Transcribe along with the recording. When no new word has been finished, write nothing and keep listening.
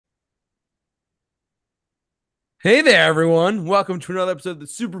Hey there, everyone. Welcome to another episode of the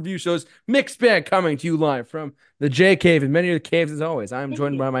Super Review Show's Mixed Bag, coming to you live from the J Cave and many of the caves as always. I am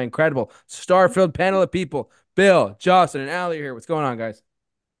joined by my incredible star-filled panel of people. Bill, Justin, and Allie are here. What's going on, guys?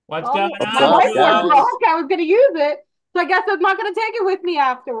 What's going Oh, What's my on, up, whiteboard Jules? guys? broke. I was going to use it, so I guess I'm not going to take it with me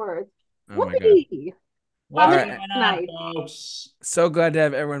afterwards. Oh my God. Whoopee! All On What's this going right. on, night. folks? So glad to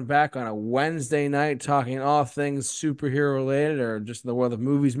have everyone back on a Wednesday night talking all things superhero related or just in the world of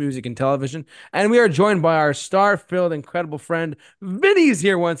movies, music, and television. And we are joined by our star-filled, incredible friend, Vinny's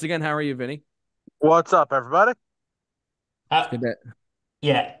here once again. How are you, Vinny? What's up, everybody? It's Uh, good to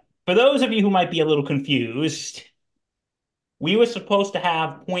yeah. For those of you who might be a little confused, we were supposed to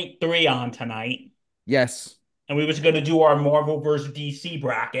have point three on tonight, Yes. and we was going to do our Marvel versus DC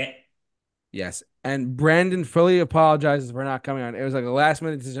bracket. Yes. And Brandon fully apologizes for not coming on. It was like a last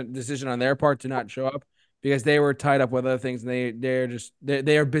minute decision on their part to not show up because they were tied up with other things and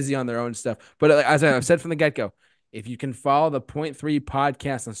they are busy on their own stuff. But as I've said from the get go, if you can follow the Point Three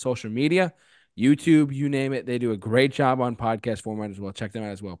podcast on social media, YouTube, you name it, they do a great job on podcast format as well. Check them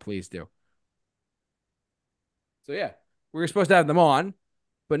out as well. Please do. So yeah, we were supposed to have them on,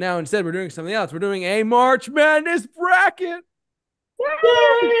 but now instead we're doing something else. We're doing a March Madness bracket.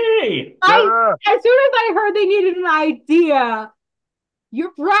 Yay! Yay! Yeah. As soon as I heard they needed an idea,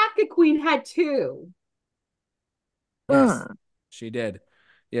 your bracket queen had two. Yes, she did.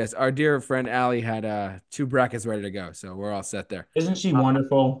 Yes, our dear friend Allie had two brackets ready to go, so we're all set there. Isn't she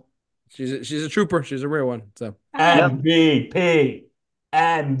wonderful? She's a trooper. She's a real one. So Yep. MVP.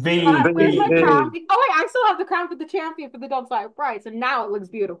 Where's my MVP. crown? MVP. Oh, wait, I still have the crown for the champion for the Don't Fire Prize, and now it looks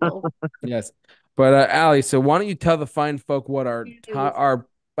beautiful. yes, but Allie, so why don't you tell the fine folk what our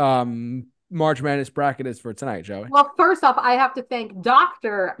March Madness bracket is for tonight, shall we? Well, first off, I have to thank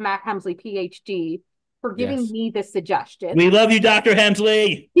Dr. Matt Hemsley, PhD, for giving Yes, me this suggestion. We love you, Dr.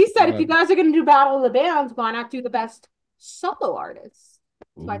 Hemsley. He said, if love you it. guys are going to do Battle of the Bands, why not do the best solo artists?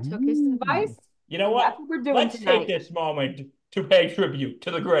 So I took his Ooh. advice, You know and that's what? what we're doing Let's take tonight. this moment to pay tribute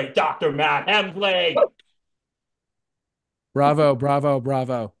to the great Dr. Matt Hemsley. Bravo, bravo,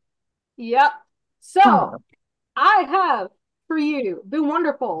 bravo. Yep. So I have for you the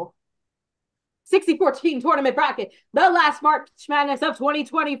wonderful 60-14 tournament bracket, the last March Madness of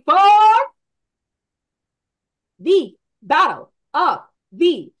 2024, the Battle of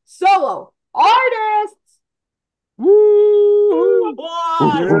the Solo Artists. Woo!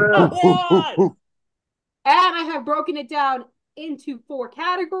 What? And I have broken it down into four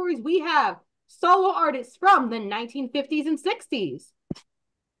categories. We have solo artists from the 1950s and 60s.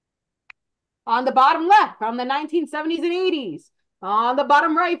 On the bottom left, from the 1970s and 80s. On the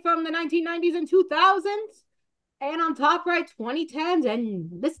bottom right, from the 1990s and 2000s. And on top right, 2010s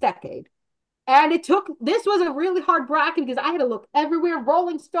and this decade. And this was a really hard bracket because I had to look everywhere,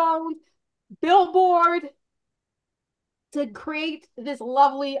 Rolling Stone, Billboard, to create this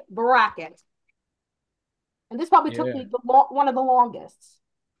lovely bracket. And this probably took me one of the longest.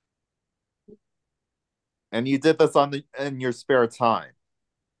 And you did this in your spare time.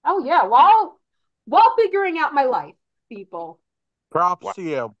 Oh yeah, while figuring out my life, people. Props Wow. to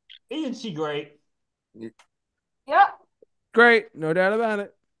you. Isn't she great? Yep, Great, no doubt about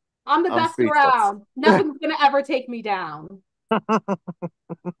it. I'm the I'm best speechless. around. Nothing's gonna ever take me down.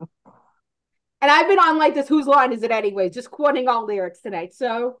 And I've been on like this Whose Line Is It Anyway, just quoting all lyrics tonight.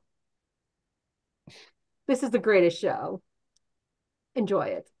 So this is the greatest show. Enjoy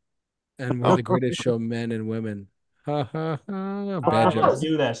it. And we're the greatest show, men and women. Ha ha ha. All Bad right, let's jokes.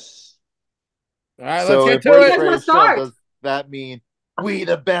 do this. All right, let's So get if to we're you the guys it. wanna greatest show, start? does that mean we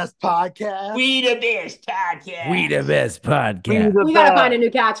the best podcast? We the best podcast. We the best We podcast. the We gotta find a best.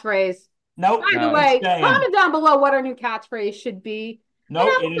 new catchphrase. Nope, By the No, way, it's staying. comment down below what our new catchphrase should be. Nope,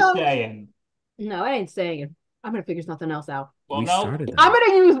 And it is also, staying. no, I ain't saying it. I'm gonna figure something else out. Well, we no. started that. I'm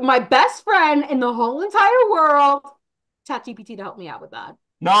gonna use my best friend in the whole entire world, ChatGPT, to help me out with that.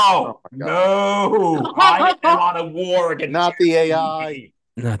 No, Oh my God. no. I am on a war against Not the AI.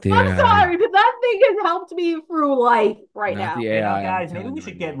 Not the I'm AI. sorry, but that thing has helped me through life right Not now. the You AI. know, I'm guys, maybe telling we you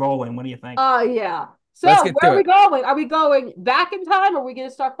should right get now. rolling. What do you think? Yeah. So Let's get where to are we it. going? Are we going back in time, or are we gonna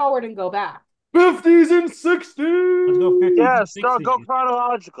start forward and go back? 50s and Let's 60s. go 50s Yeah, and start go 60s.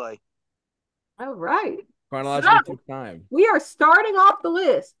 chronologically. All right. Chronologically So took time. we are starting off the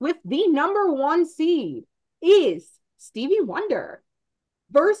list with the number one seed is Stevie Wonder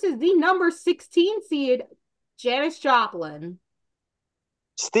versus the number 16 seed Janis Joplin.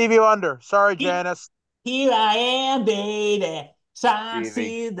 Stevie Wonder. Sorry, He- Janice. Here I am, baby.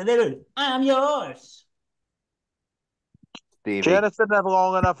 Stevie. I'm yours. Stevie. Janice didn't have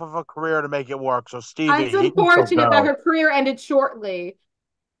long enough of a career to make it work, so Stevie. It's unfortunate that her career ended shortly.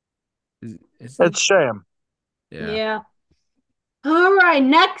 Is It's shame. Yeah. Yeah. All right,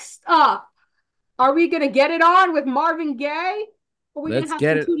 next up. Are we gonna get it on with Marvin Gaye? Or are we gonna Let's have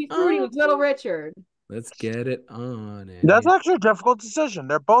get some it Tutti Frutti on. with Little Richard? Let's get it on. That's actually a difficult decision.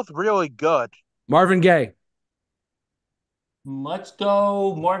 They're both really good. Marvin Gaye. Let's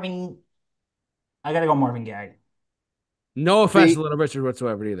go Marvin. I gotta go Marvin Gaye. No offense to See, Little Richard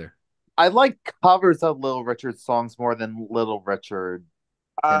whatsoever either. I like covers of Little Richard songs more than Little Richard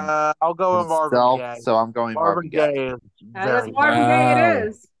I'll go with Marvin himself, Gaye. so I'm going Marvin Marvin Gaye. Gaye is I guess very Marvin good. Gaye Wow. it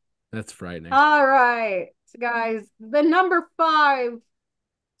is. That's frightening. All right, so guys, the number 5,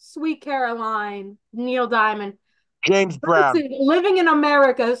 Sweet Caroline, Neil Diamond, James Brown. versus Living in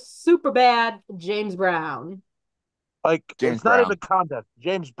America, super bad, James Brown. Like, James it's not Brown. even a contest.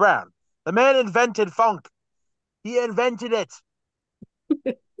 James Brown. The man invented funk. He invented it.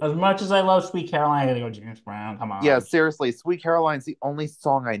 As much as I love Sweet Caroline, I gotta go James Brown. Come on. Yeah, seriously, Sweet Caroline's the only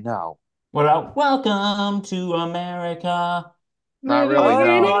song I know. What about Welcome to America? Not Living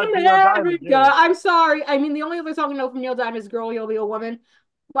really, in no. I like Neil Diamond, America. too. I'm sorry. I mean, the only other song I know from Neil Diamond is Girl, You'll Be a Woman.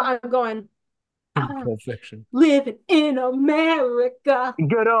 But I'm going, Pulp Fiction. living in America.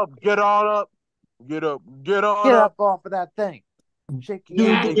 Get up, get on up. Get up, get on Get up. up off of that thing. Shake Do your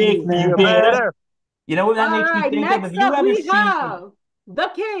the Yeah. booty dick, you You now. better. better. You know what that All makes me right, think of? If next you up ever we see, have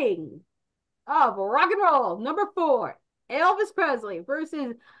the king of rock and roll, number 4, Elvis Presley,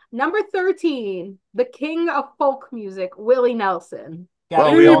 versus number 13, the king of folk music, Willie Nelson. Well,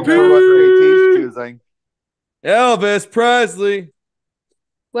 gotta we go all know what JT's choosing. Elvis Presley.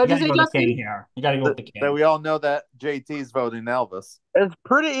 What You did you gotta say, go with the king Justin? here. You gotta go with the That king. we all know that JT's voting Elvis. It's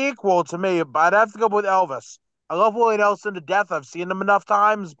pretty equal to me, but I'd have to go with Elvis. I love Willie Nelson to death. I've seen him enough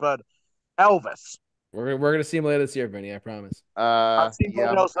times, but Elvis. We're gonna see him later this year, Vinny. I promise. I've seen Yeah,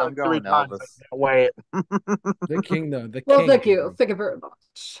 Willie Nelson I'm like 3 going times. I Elvis. can't wait. The king, though. The Well, king. thank you. Thank you very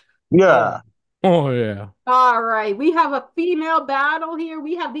much. Yeah. Oh yeah. All right, we have a female battle here.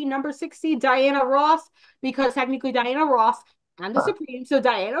 We have the number 60, Diana Ross, because technically Diana Ross and the Supreme, so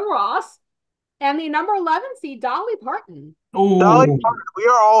Diana Ross, and the number 11 seed, Dolly Parton. Dolly Ooh. Parton, we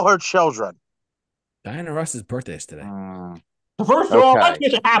are all her children. Diana Ross's birthday is today. First of all, Okay. let's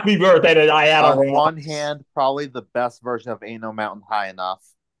wish a happy birthday to Diana On Ross. one hand, probably the best version of Ain't No Mountain High Enough.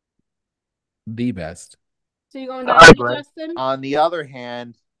 The best. So you're going I Diana, agree. Justin? On the other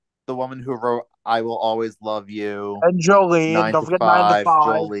hand, the woman who wrote I Will Always Love You, And Jolene. 9 Don't to forget 9 to 5, 5.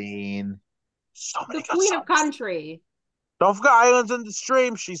 Jolene. So The many good Queen of songs. Country. Don't forget Islands in the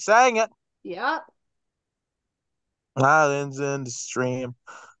Stream. She sang it. Yep. Islands in the Stream.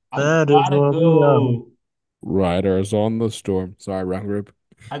 I That is gotta what we are. go. Riders on the Storm. Sorry, wrong group.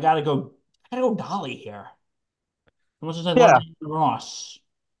 I gotta go. I gotta go Dolly here. As much as I love Yeah. Diana Ross.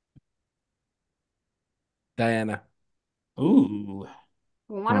 Diana. Ooh.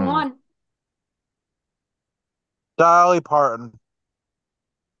 1 and 1. Dolly Parton.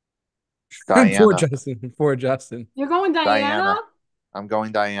 Poor Diana. Justin. Poor Justin. You're going Diana? Diana. I'm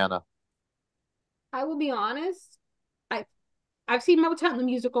going Diana. I will be honest. I've seen Motown the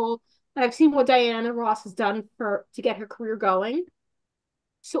musical, and I've seen what Diana Ross has done to get her career going.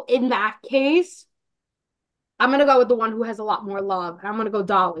 So in that case, I'm gonna go with the one who has a lot more love, and I'm gonna go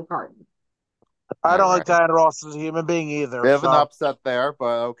Dolly Parton. I don't like Alright. Diana Ross as a human being either. Bit of an So. upset there,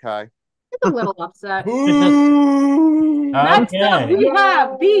 but okay. It's a little upset. Ooh. Next up, Okay. we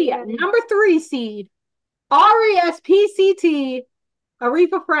have the number 3 seed, RESPCT,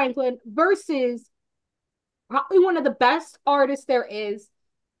 Aretha Franklin, versus probably one of the best artists there is,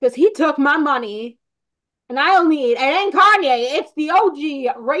 because he took my money, and it ain't Kanye, it's the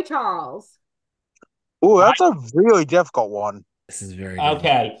OG Ray Charles. Ooh, that's a really difficult one. This is very difficult.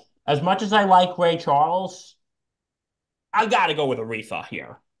 Okay. As much as I like Ray Charles, I gotta go with Aretha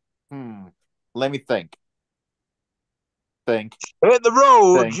here. Let me think. Hit the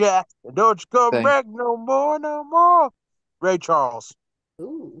road, Think. Jack. Don't you come Think. back no more, no more. Ray Charles.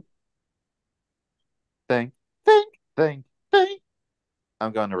 Ooh. Think.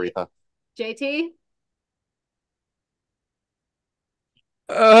 I'm going Aretha. JT?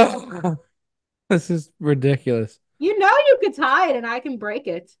 This is ridiculous. You know you could tie it and I can break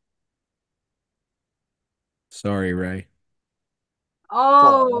it. Sorry, Ray.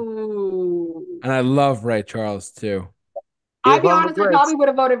 Oh. And I love Ray Charles too. I'll He's be one of the honest, I greats. probably would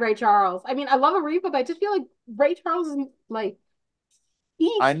have voted Ray Charles. I mean, I love Aretha, but I just feel like Ray Charles is like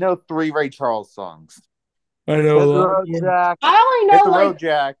I know 3 Ray Charles songs. I Hit know a the lot. road, Jack. I only Hit know the like Road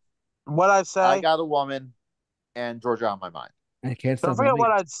Jack, What I say? I Got a Woman, and Georgia on My Mind. I can't Don't stop forget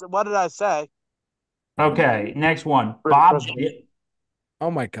thinking. what did I say? Okay, next one. Pretty Bob Christmas. Dylan.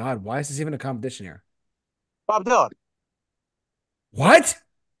 Oh my God, why is this even a competition here? Bob Dylan. What?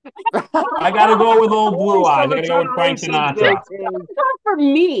 I gotta go with old Blue Eyes. I Seven gotta go with Frank generations, Sinatra. JT. For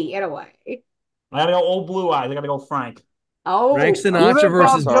me, in a way. I gotta go old Blue Eyes. I gotta go Frank. Frank Oh, Sinatra Even Bob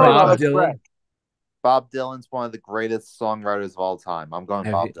versus sorry, Dylan Bob guys. likes Dylan. Frank. Bob Dylan's one of the greatest songwriters of all time. I'm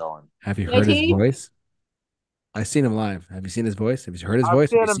going Bob Dylan. Have you heard his JT, voice? I've seen him live. Have you seen his voice? Have you heard his I've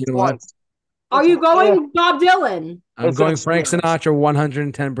voice? Have seen you him seen him live? twice. are It's you an, going Bob Dylan? I'm it's an going Frank experience. Sinatra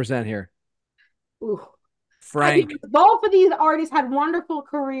 110% here. Ooh. Frank. Both of these artists had wonderful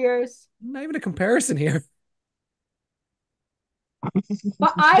careers, Not even a comparison here.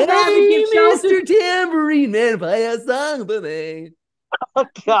 but I'd rather Hey, give shows Mr. to Tambourine Man, play a song for me. Oh,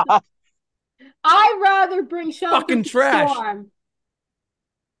 God. I'd rather bring shelter Fucking to the trash. storm.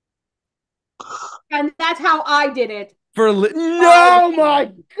 And that's how I did it. No,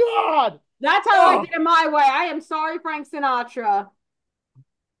 my God. That's how I Oh. did it my way. I am sorry, Frank Sinatra.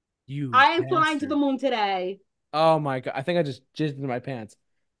 You I am flying to bastard. the moon today. Oh my God. I think I just jizzed in my pants.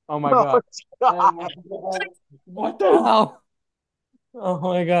 Oh my Oh, God. God. What the hell? Oh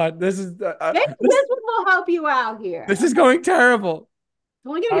my God. Maybe this one will help you out here. this is going terrible. It's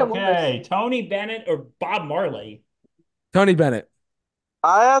only gonna get worse. Okay, Tony Bennett or Bob Marley? Tony Bennett.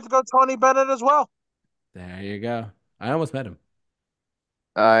 I have to go Tony Bennett as well. There you go. I almost met him.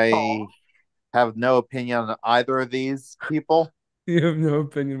 I have no opinion on either of these people. You have no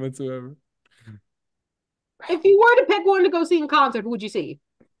opinion whatsoever. If you were to pick one to go see in concert, who would you see?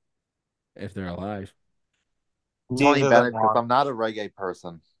 If they're alive. Tony Neither of Bennett, them because are. I'm not a reggae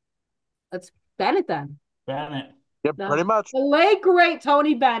person. Let's Bennett then. Bennett. Yep, pretty much. The late great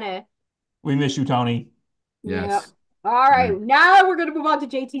Tony Bennett. We miss you, Tony. Yeah. Yes. All right. Now we're gonna move on to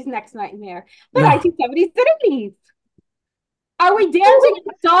JT's next nightmare. The No. 1970s and 80s. Are we dancing in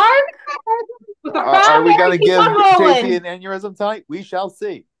the dark? With the Are we going to keep give on JT rolling. an aneurysm tonight? We shall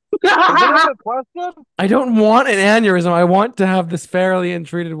see. Is that a question? I don't want an aneurysm. I want to have this fairly and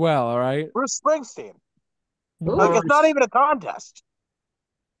treated well, all right? Bruce Springsteen. Ooh. Like, it's not even a contest.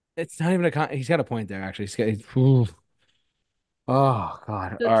 It's not even he's got a point there, actually. Ooh. Oh,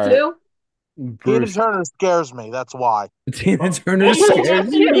 God. So All it's right. two. Tina Bruce. Turner scares me. That's why. Tina Turner Rest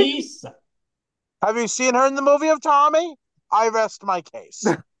scares in you? peace. Have you seen her in the movie of Tommy? I rest my case.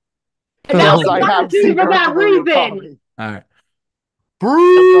 And Yes, that's I not have for seen her in that the movie of reason. Tommy. All right.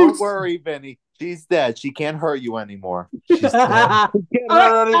 Don't worry, Vinny. She's dead. She can't hurt you anymore. She's dead. All Can't right,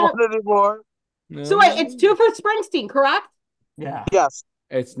 hurt anyone anymore. No. so wait, it's two for Springsteen, correct? Yeah. Yes.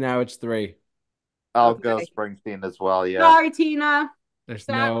 It's three. I'll go Okay. Springsteen as well. Yeah. Sorry, Tina. There's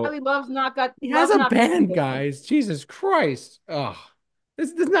Sadly, no. Love's not got. He has Love's a not band, guys. Jesus Christ. Oh,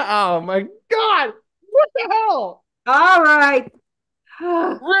 this not. Oh my God. What the hell? All right.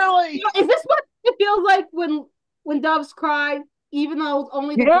 Really? Is this what it feels like when doves cry, even though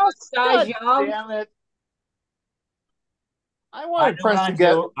only the bird Yes. dies God young? damn it. I I wanted know what Prince to I'm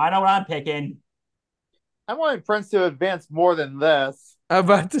get. I know what I'm picking. I wanted Prince to advance more than this. I'm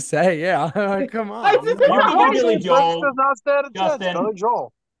about to say, yeah. Come I on. just- I'm picking Billy Prince Joel. does not stand a chance. Justin. Billy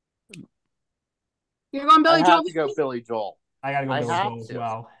Joel. You're going I Billy Joel? have to go Billy Joel. I gotta go I Billy have Joel as to.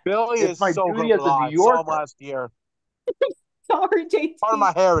 well. Billy It's is my so duty good as a live. New Saw him Yorker. last year. Sorry, JT. Part of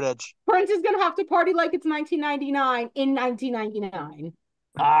my heritage. Prince is gonna have to party like it's 1999 in 1999.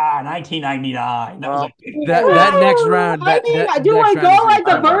 1999. That was a good That next round. I That, mean, that do next I round go is like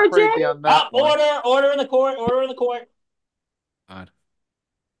the I'm not Virgin? crazy on that one. order in the court. Order in the court. God.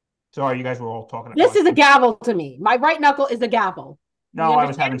 Sorry, you guys were all talking at This once. is a gavel to me. My right knuckle is a gavel. No, You I was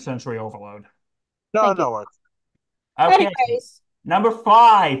understand? having sensory overload. No, Thank you. no worries. Okay. Anyways, Number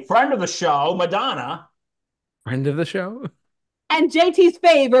 5, friend of the show, Madonna. Friend of the show. and JT's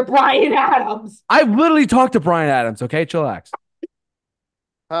favorite, Brian Adams. I literally talked to Brian Adams. Okay, chillax.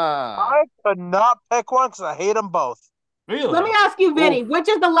 I could not pick one because I hate them both. Really? Let me ask you, Vinny, which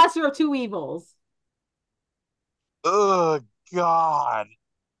is the lesser of two evils? Oh, God.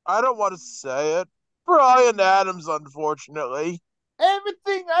 I don't want to say it. Brian Adams, unfortunately.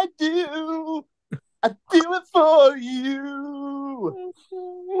 Everything I do it for you.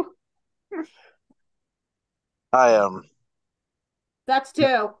 I am. That's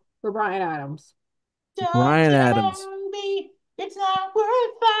two for Brian Adams. Brian Adams. Me, it's not worth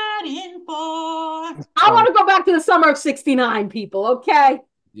fighting for. I want to go back to the summer of '69, people. Okay.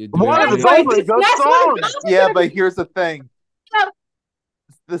 You do One it. of his Anyways, only this good next one songs. Yeah, but here's the thing. Yeah.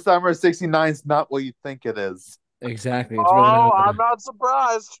 The summer of '69 is not what you think it is. Exactly. It's really Oh, not. I'm not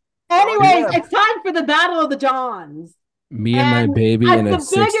surprised. Anyways, yeah. it's time for the Battle of the Johns. Me and my And baby as in the a biggest-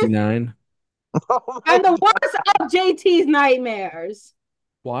 69. Oh my And the God. worst of JT's nightmares.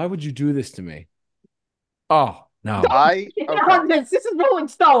 Why would you do this to me? Oh, no. This is Rolling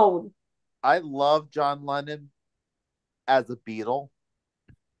Stone. I love John Lennon as a Beatle,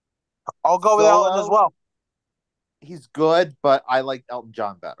 I'll go with Elton as Solo, well. he's good, but I like Elton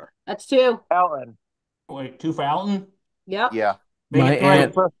John better. That's 2. Elton. Wait, 2 for Elton? Yep. Yeah. Make My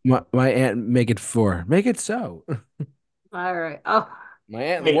it 3. aunt, my aunt, make it 4. Make it so. All right. Oh, My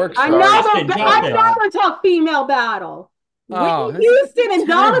aunt Wait, works. Sorry. another, Justin, Justin. another tough female battle. Oh, Whitney this is Houston and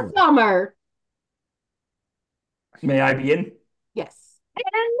Donna terrible. Summer. May I begin? Yes.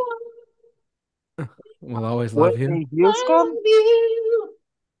 We'll always love you. Whitney Houston.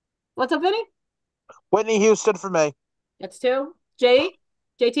 What's up, Vinny? Whitney Houston for me. That's 2. JT,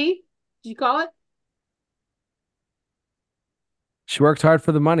 did you call it? She worked hard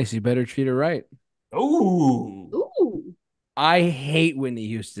for the money, so you better treat her right. Ooh. Ooh. I hate Whitney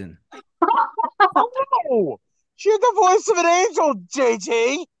Houston. Oh, she had the voice of an angel,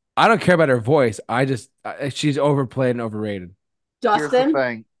 JT. I don't care about her voice. She's overplayed and overrated. Here's the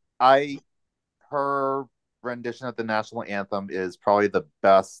Justin. thing. Her rendition of the national anthem is probably the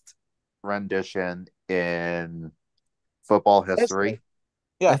best rendition in football history.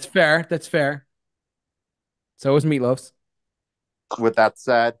 Yeah. That's fair. That's fair. So was Meatloaf's. With that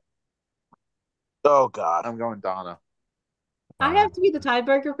said, Oh God. I'm going Donna. I have to be the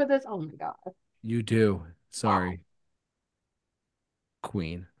tiebreaker for this. Oh my God. You do. Sorry.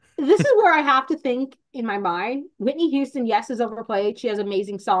 Queen. This is where I have to think in my mind. Whitney Houston, yes, is overplayed. She has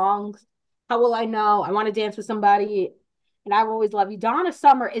amazing songs. How will I know? I want to dance with somebody, and I will always love you. Donna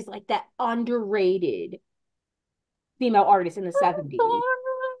Summer is like that underrated female artist in the 70s.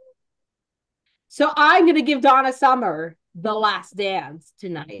 So I'm gonna give Donna Summer the last dance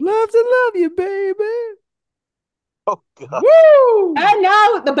tonight. Love to love you, baby. Oh God. Woo! And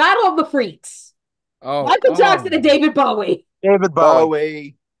now the battle of the freaks. Oh, Michael Jackson and David Bowie. David Bowie.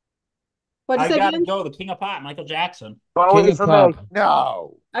 Bowie. What'd I you say, gotta Vince? go. The King of Pop, Michael Jackson. Bowie King of for Pop. me.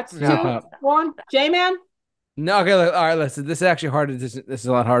 No. That's 2. No. 1. J-Man? No, okay, all right, listen. This is actually harder. This is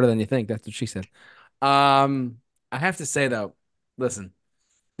a lot harder than you think. That's what she said. I have to say though, listen,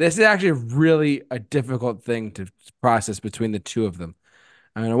 this is actually really a difficult thing to process between the two of them.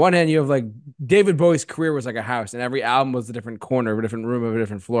 I mean, on one hand, you have like David Bowie's career was like a house, and every album was a different corner of a different room of a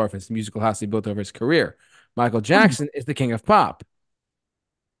different floor of his musical house he built over his career. Michael Jackson is the king of pop.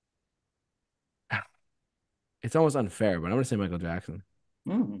 It's almost unfair, but I'm gonna say Michael Jackson.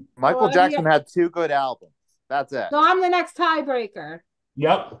 Mm. Michael Well, Jackson yeah. had 2 good albums. That's it. So I'm the next tiebreaker.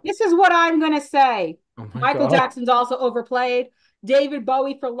 Yep. This is what I'm gonna say. Oh my Michael God. Jackson's also overplayed. David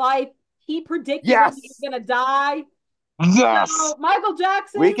Bowie for life. He predicted when Yes. he was gonna die. Yes. So Michael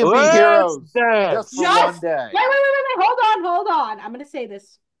Jackson. We can be Let's heroes dance. just for Yes. one day. Wait. Hold on. I'm gonna say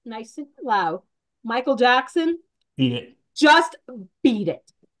this nice and loud. Michael Jackson, Beat it. just beat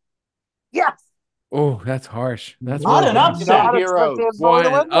it. Yes. Oh, that's harsh. That's What really an harsh. upset. Not Heroes. expecting Bowie to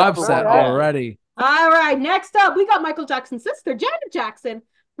One win that. upset Go ahead. already. All right, next up, we got Michael Jackson's sister, Janet Jackson,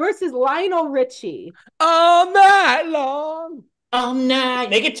 versus Lionel Richie. All night long. Oh, no.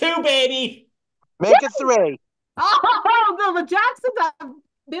 Make it 2, baby. Make it 3. Oh, the Jacksons have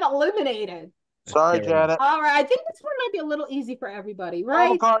been eliminated. Sorry, That's terrible. Janet. All right, I think this one might be a little easy for everybody, Paul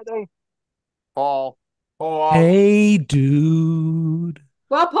right? McCartney. Paul. Oh, Hey, dude.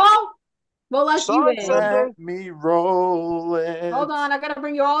 Well, Paul, we'll let you Sorry, in. Cindy. Let me roll it. Hold on, I gotta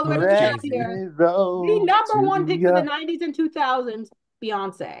bring you all the way to the Let top here. me roll The number to one pick for ya. the 90s and 2000s,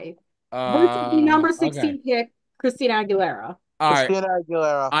 Beyonce, versus the number 16 Okay. pick, Christina Aguilera. All right. Christina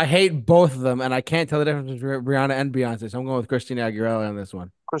Aguilera. I hate both of them, and I can't tell the difference between Rihanna and Beyonce, so I'm going with Christina Aguilera on this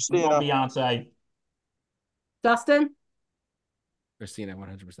one. we'll go Christina. Beyonce. Dustin? Christina,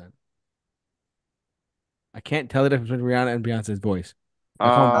 100%. I can't tell the difference between Rihanna and Beyonce's voice.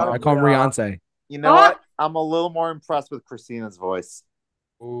 I call him Rihanna. Beyonce. You know Oh. what? I'm a little more impressed with Christina's voice.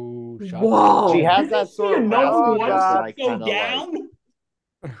 Ooh, Whoa. She has Did you that see sort the of number Oh, raspiness one that God. I go kind of like. down?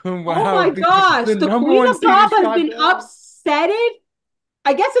 Oh my gosh, the number Queen one of CD Pop has shot been down. upsetted.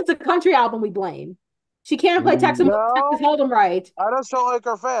 I guess it's a country album we blame. She can't play Texas No. Hold'em right. I just don't like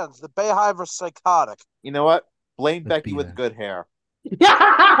her fans. The Bayhive are psychotic. You know what? Blame Let's Becky be with that. good hair.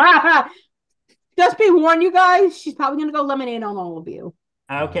 Just be warned, you guys. She's probably gonna go lemonade on all of you.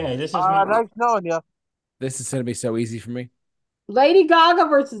 Okay, this is Nice knowing you. This is going to be so easy for me. Lady Gaga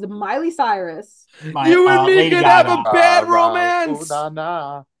versus Miley Cyrus. my, You and me Lady could have Gaga. a bad Ra, ra, romance. ooh, na,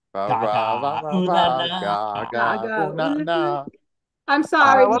 na. Ra, Gaga, ra, ra, ra, ooh, na, ra, na. Gaga, Gaga, ooh, na, ooh, na. I'm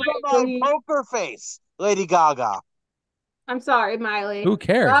sorry, What about Miley. my poker face, Lady Gaga? I'm sorry, Miley. Who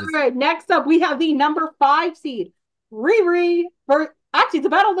cares? All right, next up, we have the number 5 seed, Riri. Actually, it's a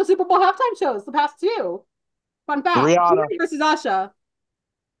battle of the Super Bowl halftime shows, the past 2. Fun fact. Rihanna. Riri versus Usher.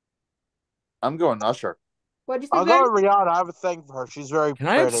 I'm going Usher. What'd you say, I'll Vin? go with Rihanna. I have a thing for her. She's very Can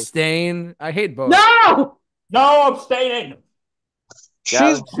I pretty. abstain? I hate both. No! No abstaining. She's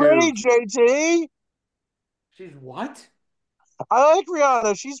Gavin pretty, Shoes. JT. She's what? I like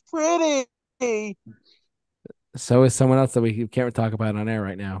Rihanna. She's pretty. So is someone else that we can't talk about on air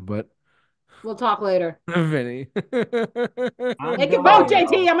right now, but We'll talk later. Vinny. I'm Take your going. vote,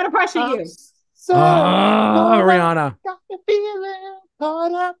 JT. I'm gonna pressure I'm you. so caught up, Rihanna. got me feeling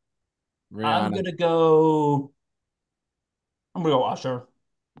caught up. I'm Rihanna. gonna go. I'm gonna go Usher.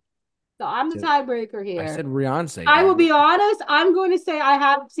 So I'm the tiebreaker I here. said Beyonce. I will damn it. be honest. I'm going to say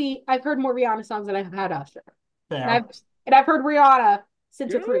I've heard more Rihanna songs than I've had Usher, and Fair. I've heard Rihanna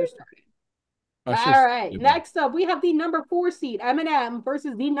since her career started. Usher's All right. stupid. Next up, we have the number 4 seed Eminem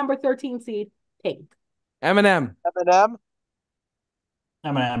versus the number 13 seed Pink. Eminem. Eminem.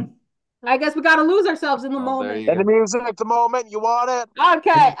 Eminem. I guess we got to lose ourselves in the Oh, there moment. you And the go. music at the moment, you want it?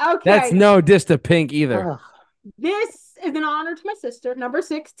 Okay. That's Okay. no diss to Pink either. This is an honor to my sister. Number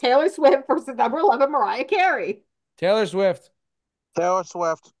 6, Taylor Swift versus number 11, Mariah Carey. Taylor Swift. Taylor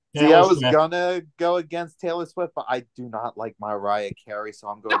Swift. See, I Taylor was Swift. gonna go against Taylor Swift, but I do not like Mariah Carey, so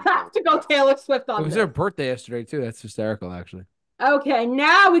I'm I going Taylor have to go Swift. Taylor Swift It on was this. her birthday yesterday too. That's hysterical, actually. Okay,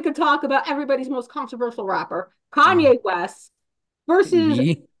 now we could talk about everybody's most controversial rapper, Kanye West, versus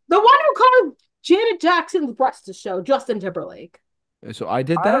Yee. the one who called Janet Jackson's breast to show, Justin Timberlake. So I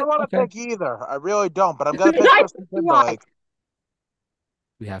did I that. don't want to Okay. pick either. I really don't, but I'm gonna pick Why? Justin Timberlake.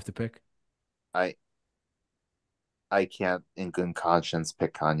 We have to pick. I can't, in good conscience,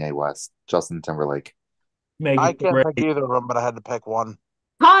 pick Kanye West. Justin Timberlake. Make I it can't great. pick either of them, but I had to pick one.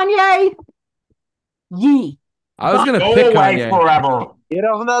 Kanye, yee. I was gonna Go pick away Kanye. He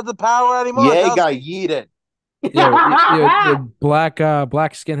doesn't have the power anymore. Ye does got he? yeeted. Yeah, black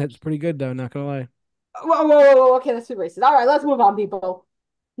skinhead's pretty good though. Not gonna lie. Whoa. Okay, let's be racist. All right, let's move on, people.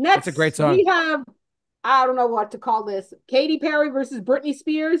 It's a Next, great song. we have, I don't know what to call this, Katy Perry versus Britney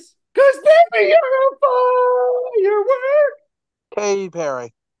Spears. Cause baby, you're a firework. Katy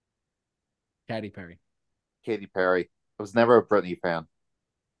Perry. Katy Perry. Katy Perry. I was never a Britney fan.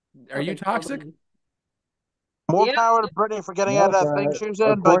 Are you toxic? More Yeah. power to Britney for getting out of that thing she was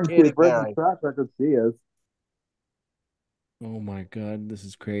in, but according Katy to Britney's Perry. track record, she is. Oh my god, this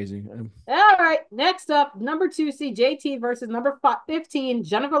is crazy. All right, next up, number 2 seed JT versus number 15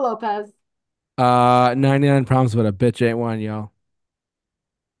 Jennifer Lopez. 99 problems, but a bitch ain't one, y'all.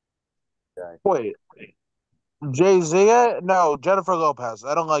 Wait. Jay-Z? No, Jennifer Lopez.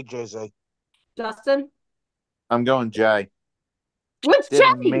 I don't like Jay-Z. Justin, I'm going Jay. which Did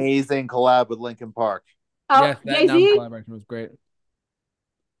an Jay? amazing collab with Linkin Park. Oh, Yes, that Jay numb Z. collaboration was great.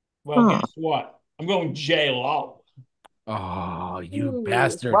 Well, guess what? I'm going J Lo. Oh, you Ooh.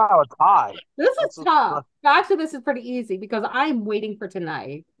 bastard. Wow, a tie. This That's is tough. Actually, this is pretty easy because I'm waiting for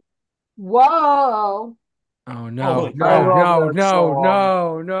tonight. Whoa! Oh no, Holy no, crap. no, that no, song.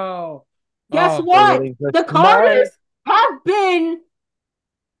 no, no. Guess Oh, what? waiting for The tonight. Carters have been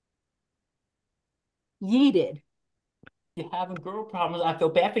yeeted. You having girl problems? I feel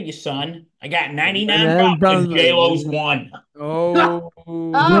bad for you, son. I got 99 99 problems and problems. J Lo's one. Oh.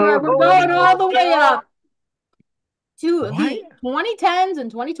 All right, we're going all the way up to What? the 2010s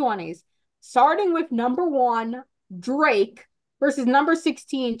and 2020s, starting with number 1, Drake versus number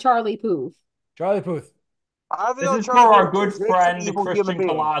 16, Charlie Puth. Charlie Puth. I This feel is for Charlie our Puth. good Drake's an friend, evil Christian human being.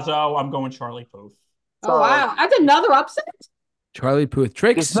 Palazzo. I'm going Charlie Puth. Oh, wow. That's another upset? Charlie Puth.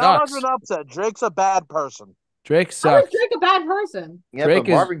 Drake It's not sucks. an upset. Drake's a bad person. Drake How is sucks. Drake a bad person? Yeah, Drake but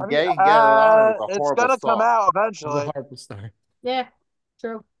is- Marvin Gaye and Get It On is a It's horrible gonna come song. out He's a eventually. horrible star. Yeah,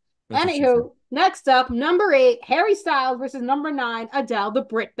 true. That's what she Anywho, next up, number 8, Harry Styles versus number 9, Adele, the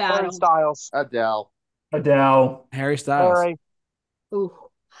Brit Harry battle. Styles. Adele. Adele. said. Harry Styles. Harry. Ooh.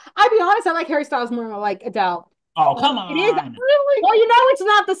 I'll be honest, I like Harry Styles more than I like Adele. Oh, come It is on. really well, you know, it's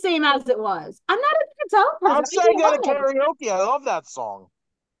not the same as it was. I'm not a big Adele person. I'm saying I at a love it. karaoke. I love that song.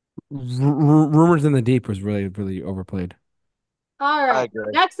 Rumors in the Deep was really, really overplayed. All I right.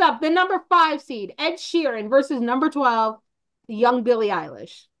 agree. Next up, the number 5 seed, Ed Sheeran versus number 12, the young Billie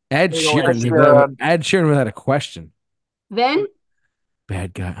Eilish. Ed There you go, Sheeran. Ed Sheeran. Ed Sheeran without a question. Then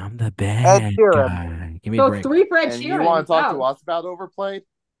Bad guy. I'm the Ed bad Sheeran. guy. Give me a so break. 3 for Ed And Sheeran. you want to talk to Wow. us about overplayed?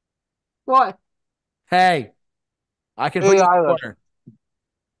 What? Hey, I can put Billie you in the Eilish. corner.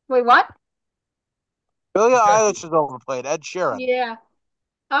 Wait, what? Billie Eilish is overplayed. Ed Sheeran. Yeah.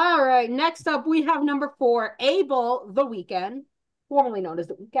 All right. Next up, we have number 4, Abel, The Weeknd, formerly known as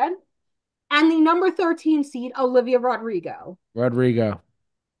The Weeknd, and the number 13 seed, Olivia Rodrigo. Rodrigo.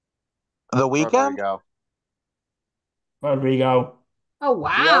 The Weeknd? Rodrigo. Rodrigo. Oh,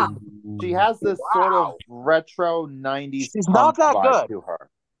 wow. She has this sort of retro 90s She's punk not that vibe good. to her.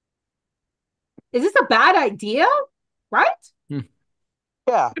 Is this a bad idea? Right?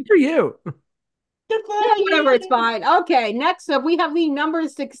 Yeah. Good for you. Good for Yeah, whatever, it's you. fine. Okay, next up, we have the number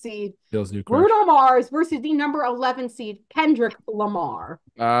 6 seed, Bill's new crush. Bruno Mars versus the number 11 seed, Kendrick Lamar.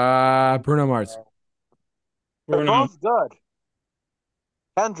 Bruno Mars. They're Bruno. both good.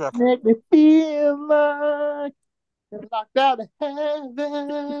 Kendrick. Make me feel like you're locked out of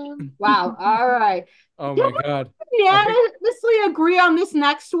heaven. Wow, all right. Oh Can my God. we unanimously agree on this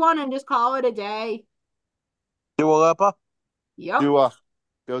next one and just call it a day? Dua Lipa. Yep. Dua.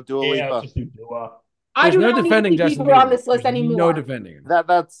 Go Dua Yeah, Lipa. just do Dua. I There's do no not need to defending see Justin Bieber on Bieber. this list There's anymore. no defending him.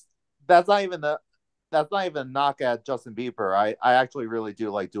 That's not even a knock at Justin Bieber. I actually really do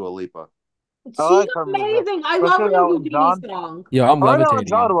like Dua Lipa. She's I like her music. amazing. I love Especially her Elton Houdini John. song. Yo, I'm Her and Ellen levitating.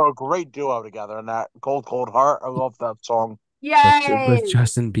 John were a great duo together in that Cold Cold Heart. I love that song. Yay! But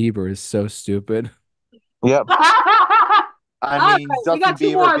Justin Bieber is so stupid. Yep. I All mean, right, we Justin got two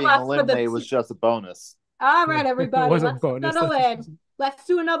Bieber more being left for the eliminated was just a bonus. All right, It everybody, was a let's bonus. settle in. Let's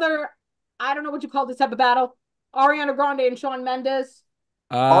do another, I don't know what you call this type of battle. Ariana Grande and Shawn Mendes.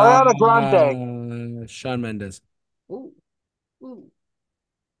 Ariana Grande. Shawn Mendes. Ooh. Ooh.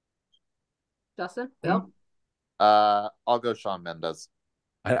 Justin, Bill? I'll go Shawn Mendes.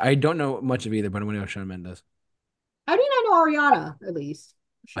 I don't know much of either, but I'm gonna go Shawn Mendes. How do you not know Ariana, at least?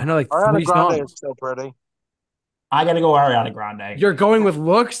 I know like Ariana 3 Grande songs. is so pretty. I gotta go Ariana Grande. You're going with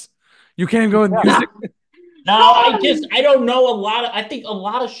looks? You can't even go with Yeah. music? No, I don't know a lot of. I think a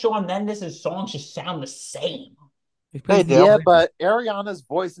lot of Shawn Mendes' songs just sound the same. They do. Yeah, but Ariana's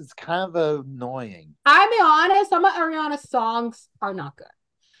voice is kind of annoying. I'll be honest, some of Ariana's songs are not good.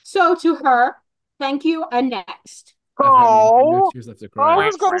 So to her, thank you, and next. I've had no Oh, excuse left to I cry.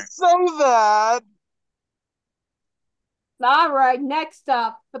 was going to say that. All right, next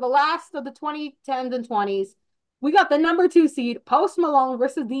up, for the last of the 2010s and 20s, we got the number 2 seed, Post Malone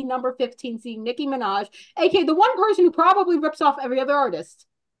versus the number 15 seed, Nicki Minaj, aka the one person who probably rips off every other artist.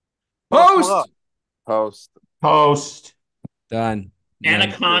 Post! Post. Post. Done.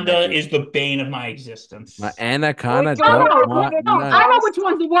 Anaconda is the bane of my existence. My Anaconda No, no, don't no, want no, none. I know which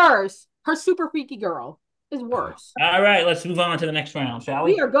one's worse. Her super freaky girl is worse. All right, let's move on to the next round, shall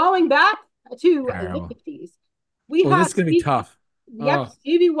we? We are going back to Terrible. the 50s. We Oh, have this is gonna be tough. Yep, Oh.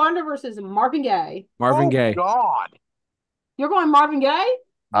 Stevie Wonder versus Marvin Gaye. Marvin Gaye. God. You're going Marvin Gaye?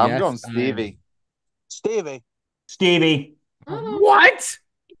 I'm Yes, going I am. Stevie. Stevie. Stevie. What?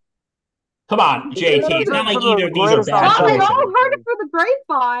 Come on, JT. It's not like either of these are Greatest bad Well, they album. all choices. heard it for the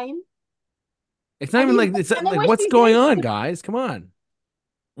grapevine. It's not even like it's And they like wish what's these going days- on, guys? Come on.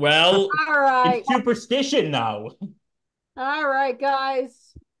 Well, All right. it's superstition, though. All right,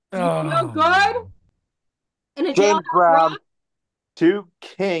 guys. Do you feel Oh. good? In a James jailhouse Brown. rock? Two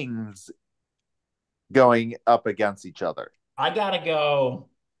kings going up against each other. I gotta go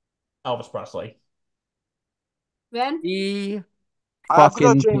Elvis Presley. Ben? E I have to go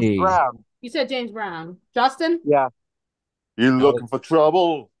fucking James P. Brown. You said James Brown. Justin? Yeah. You looking for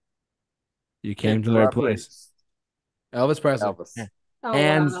trouble? You came Came to the right place. Elvis Presley. Elvis. Oh,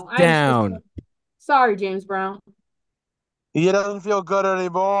 Hands wow. down. Sorry, James Brown. He doesn't feel good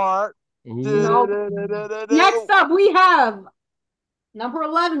anymore. Ooh. Next up, we have number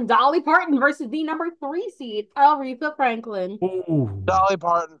 11, Dolly Parton versus the number 3 seed, Aretha Franklin. Ooh. Dolly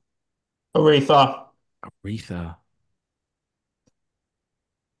Parton. Aretha. Aretha.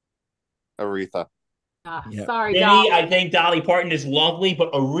 Aretha. Yep. Sorry, Vinny, Dolly. I think Dolly Parton is lovely,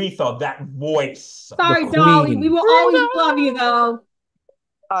 but Aretha, that voice. Sorry, The Dolly. queen. We will always love you, though.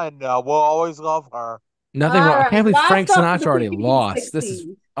 I know. We'll always love her. Nothing All wrong. I right, can't believe last Frank up for Sinatra the already 50s, lost. This is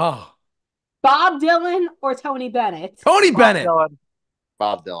 60s. oh Bob Dylan or Tony Bennett? Tony Bob Bennett. Dylan.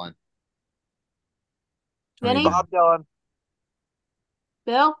 Bob Dylan. Tony Vinny? Bennett. Bob Dylan.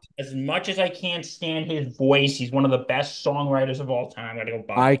 Bill? As much as I can't stand his voice, he's one of the best songwriters of all time. I gotta go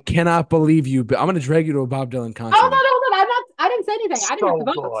Bob. I cannot believe you, but I'm gonna drag you to a Bob Dylan concert. Oh, no, I'm not. I didn't say anything. I didn't have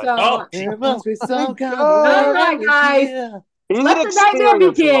to So vote. good. So Oh, There must be some kind God. of All right, guys. here. He's let an the nightmare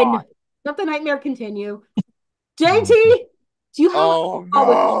experience begin. live. Let the nightmare continue. JT, do you have Oh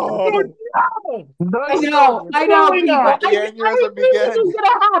Oh, no! I know, people. Let the I aneurysm knew this begin. was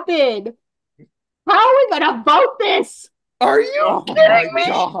gonna happen. How are we gonna vote this? Are you Oh kidding my me?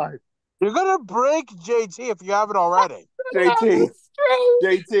 god! You're gonna break JT if you haven't already. JT, Strange.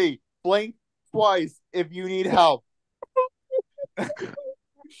 JT, blink twice if you need help. Guys,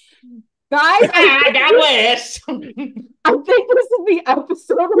 I got less. I think this is the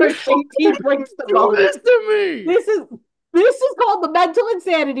episode where JT breaks the Do vote. this to me. This is called the mental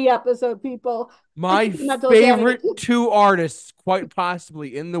insanity episode, people. My This is mental favorite insanity. 2 artists, quite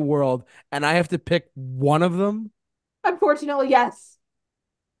possibly in the world, and I have to pick one of them. Unfortunately, yes.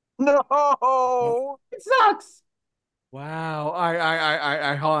 No. It sucks. Wow.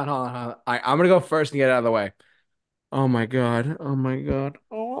 Hold on. I'm gonna go first and get it out of the way. Oh my god. Oh my god.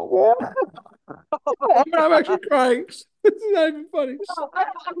 Oh, I'm actually crying. This is not even funny. Oh,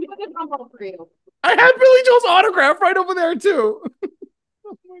 I'm gonna get humble for you. I had Billy Joel's autograph right over there too.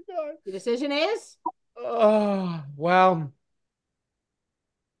 Oh my god. The decision is Oh well.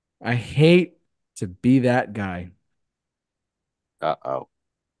 I hate to be that guy. Uh-oh.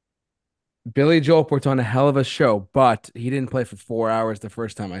 Billy Joel puts on a hell of a show, but he didn't play for 4 hours the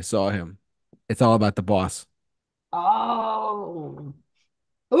first time I saw him. It's all about the boss. oh.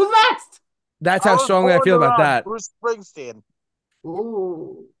 Who's next? That's I how was strongly I born feel about around that. Bruce Springsteen.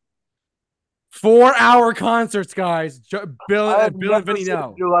 Ooh. 4 hour concerts, guys. I have Bill and never Vinny seen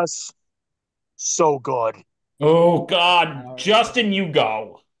know. you less so good. Oh God, Justin, you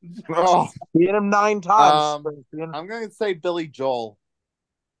go. Oh, Seen him 9 times. um, Springsteen. I'm going to say Billy Joel.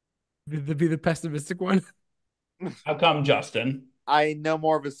 Be the pessimistic one. How come, Justin? I know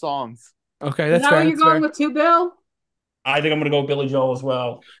more of his songs. Okay, Is that's that fair. what you're That's going fair. with too, Bill? I think I'm gonna go Billy Joel as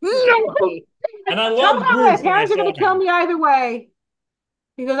well. No. And I Somehow loved my Bruce when I parents are saw gonna kill him. me either way.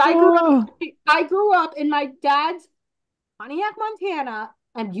 Because Oh. I grew up in my dad's Pontiac, Montana,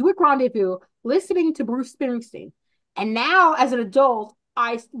 and Buick Rendezvous listening to Bruce Springsteen. And now, as an adult,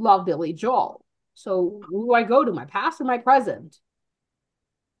 I love Billy Joel. So who do I go to, my past or my present?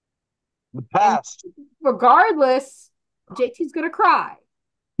 The And past. regardless, JT's gonna cry.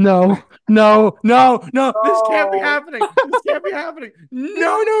 No. This can't be Oh, happening. This can't be happening.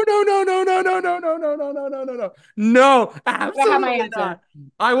 No, I have my absolutely answer. not.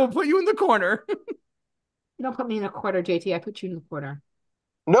 I will put you in the corner. You don't put me in a corner, JT. I put you in the corner.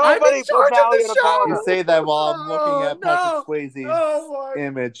 I'm in nobody puts charge of Allie the in a You corner. show. say that while I'm looking Oh at Patrick no. Swayze's Oh my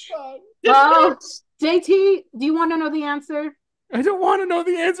image. God. Well, JT, do you want to know the answer? I don't want to know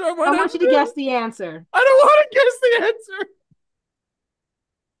the answer. I I want want you to to. guess the answer. I don't want to guess the answer.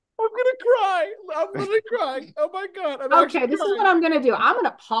 I'm gonna cry. I'm literally crying. Oh my God. I'm Okay, actually this is what crying. I'm gonna do. I'm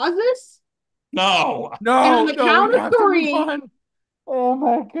gonna pause this, No. and on No, the no, we count of have to move three, on. Oh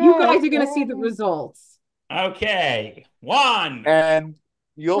my you God. guys are gonna see the Oh. results. Okay. One. And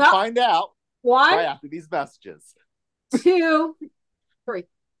you'll No. find out One, right after these messages. 2, 3.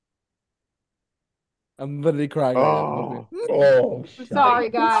 I'm literally crying right now. Believe me. Oh, I'm sorry,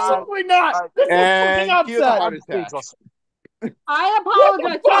 guys. Absolutely not. I- This is fucking And cue the upset. heart I'm attack. speechless. I What the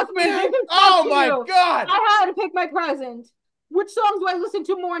apologize. fuck, Trust me, this man? is Oh tough to my you. God. I had to pick my present. Which songs do I listen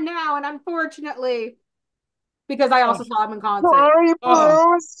to more now? And unfortunately, because I also saw him in concert. Sorry, Oh.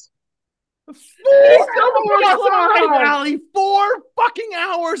 Bruce. 4 hours so live, hard. Allie. 4 fucking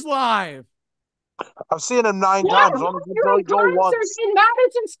hours live. I've seen him 9 Yeah, times. Only seen you're Billy in Joel concert once. in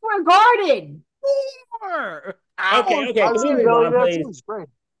Madison Square Garden. 4 hours. Okay. I've Can we seen move Billy on, there please? too. It's great.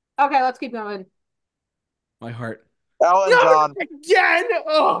 Okay, let's keep going. My heart. Elton No, John. again.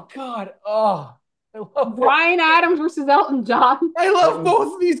 Oh God. Oh, I love Brian Adams versus Elton John. I love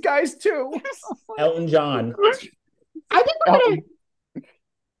both of these guys too. Elton John. I think we're gonna.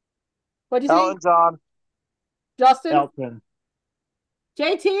 What'd you say, Elton John. Justin? Elton.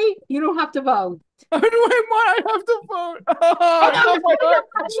 JT, you don't have to vote. I have to vote. Oh, I love my heart.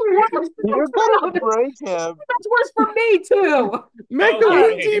 You're gonna break him. That's worse for me too. Make the Okay,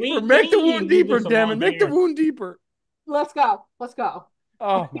 wound okay. deeper. Can Make the we wound move deeper, this damn it. along Make the here? wound deeper. Let's go. Let's go.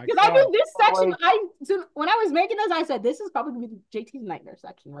 Oh my Because I God. knew this section. Wait. When I was making this, I said this is probably gonna be JT's nightmare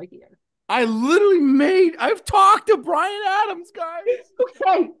section right here. I've talked to Brian Adams, guys.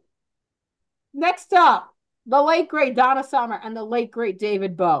 Okay. Next up, the late great Donna Summer and the late great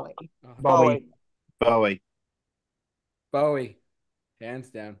David Bowie. Bowie. Bowie. Bowie. Hands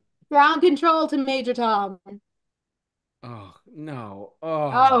down. Ground control to Major Tom. Oh no.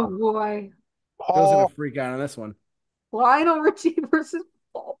 Oh boy. Bill's gonna Paul. freak out on this one. Lionel Richie versus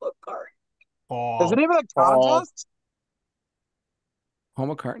Paul McCartney. Is it even a Paul. contest?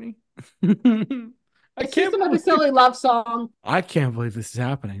 Paul McCartney? I It's just can't another believe silly love song. I can't believe this is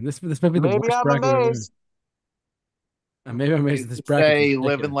happening. This might be the Maybe worst I'm bracket I've ever amazed. done. Maybe I'm amazed at this You bracket. say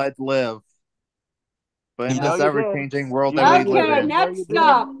live and let live. But in You know this you ever-changing did. world You that know we you live Okay, did. in. No, you next didn't.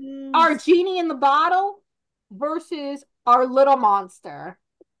 up, our genie in the bottle versus our little monster.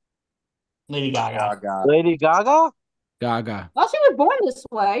 Lady Gaga. Gaga. Lady Gaga? Gaga. Well, she was born this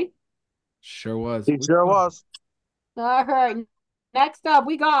way. Sure was. He sure was. All right. Next up,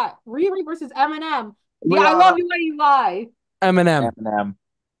 we got Riri versus Eminem. The I Rihanna. Love You When You Lie. Eminem. Eminem.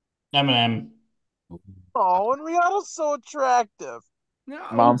 Eminem. Oh, and Rihanna's so attractive. No,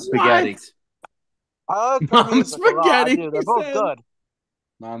 Mom spaghetti. what? I like her Mom music a lot. I spaghetti, do. They're he both said. good.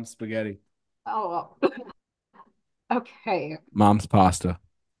 Mom's spaghetti. Oh, okay. Mom's pasta.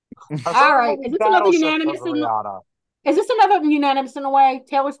 I All saw right. them Is in this another Battleship unanimous? over Rihanna. Is this another unanimous in a way?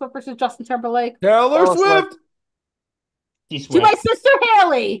 Taylor Swift versus Justin Timberlake? Taylor Taylor Swift. Swift. To my sister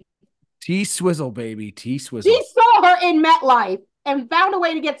Haley. T Swizzle, baby. T Swizzle. She saw her in MetLife and found a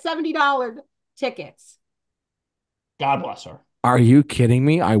way to get $70 tickets. God bless her. Are you kidding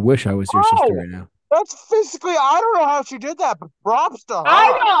me? I wish I was your sister right now. That's physically, I don't know how she did that, but props to her.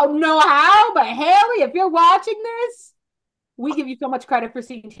 I don't know how, but Haley, if you're watching this, we give you so much credit for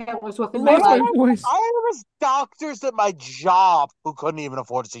seeing Taylor Swift in Lost my MetLife. voice. I was doctors at my job who couldn't even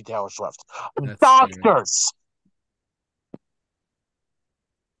afford to see Taylor Swift. That's Doctors.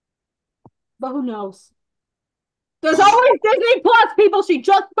 But who knows? There's always Disney Plus, people. She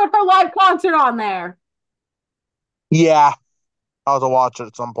just put her live concert on there. Yeah. I'll have to watch it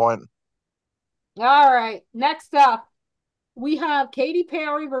at some point. All right. Next up, we have Katy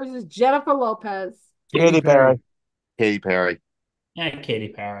Perry versus Jennifer Lopez. Katy Perry. Katy Perry. Yeah, Katy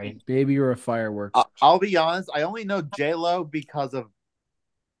Perry. Baby, you're a fireworks. I'll be honest. I only know J-Lo because of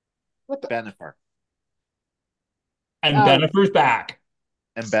What the? Bennifer. And Oh. Bennifer's back.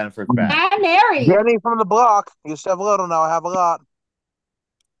 And Bennifer's back. And Mary. Jenny from the block. Used to have a little, now I have a lot.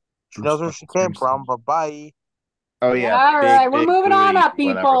 She knows where she came from, but bye. Oh yeah. All right, we're moving on Booty, up,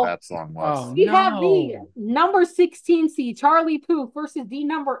 people. Whatever that song was. Oh, We have the no. number 16 seed, Charlie Puth, versus the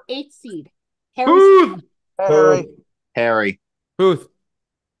number 8 seed, Harry. Booth. Harry. Harry. Booth.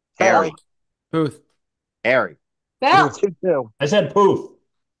 Harry. Booth. Harry. Bell. 2-2. I said poof.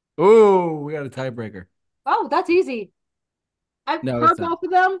 Ooh, we got a tiebreaker. Oh, that's easy. I've No, heard it's not. both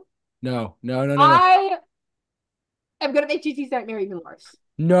of them. No. I am going to make GT's nightmare even worse.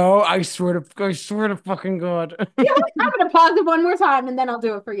 No, I swear to fucking God. I'm going to pause it one more time and then I'll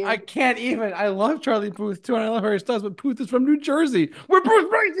do it for you. I can't even. I love Charlie Puth too, and I love Harry Styles, but Puth is from New Jersey, where Bruce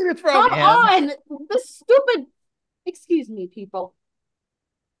Springsteen is from. Come on. The stupid. Excuse me, people.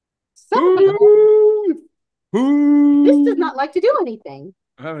 Puth. This does not like to do anything.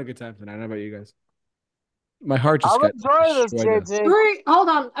 I'm having a good time tonight. How about you guys? My heart just I'm got enjoying this, destroyed. JT. Hold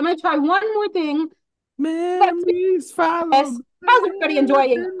on. I'm going to try one more thing. Memories follow. Yes. How's everybody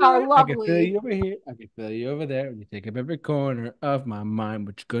enjoying our I can feel lovely? you over here. I can feel you over there. You take up every corner of my mind.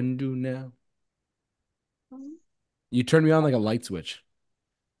 What you gonna do now? You turn me on like a light switch.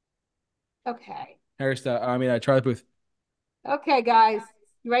 Okay. Harry Styles. I mean, Charlie Puth. Okay, guys.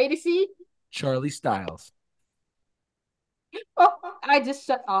 You ready to see? Charlie Styles. Oh, I just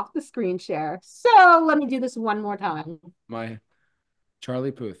shut off the screen share. So let me do this one more time. My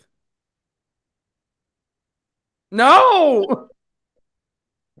Charlie Puth. No.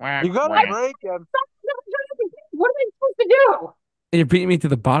 You got to break him. What am I supposed to do? You're beating me to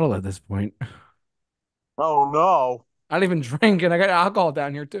the bottle at this point. Oh, no. I don't even drink, and I got alcohol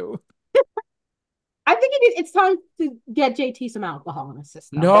down here too. I think it's time to get JT some alcohol in his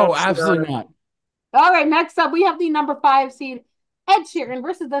system. No, That's absolutely fair. not. All right, next up, we have the number 5 seed, Ed Sheeran,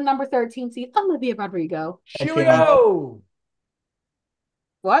 versus the number 13 seed, Olivia Rodrigo. Here we go.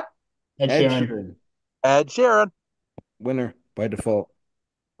 What? Ed Sheeran. Sheeran. Ed Sheeran. Winner by default.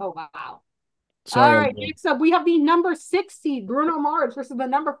 Oh, wow. Sorry. All right, next up, we have the number 6 seed, Bruno Mars, versus the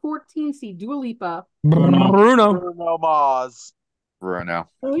number 14 seed, Dua Lipa. Bruno. Bruno Mars. Bruno.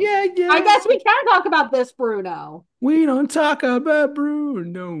 Oh, yeah. I guess we can talk about this, Bruno. We don't talk about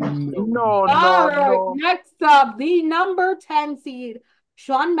Bruno. No, All right, no. next up, the number 10 seed,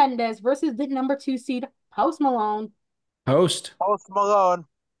 Shawn Mendes, versus the number 2 seed, Post Malone. Post. Post Malone.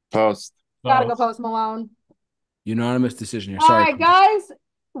 Post. Gotta go Post Malone. Unanimous decision here. All Sorry. right, guys,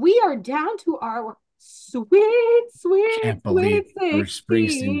 we are down to our sweet, Can't believe sweet Bruce 16.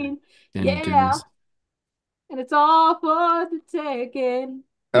 Springsteen didn't do Yeah, this. and it's all for the taking.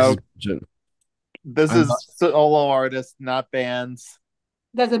 Oh, This is- this I is love- solo artists, not bands.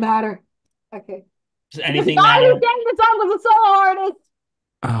 Doesn't matter. Okay. Does The anything guy who matter? sang the song was a solo artist.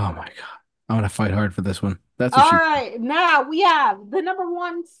 Oh my God. I want to fight hard for this one. That's what All she. right, now we have the number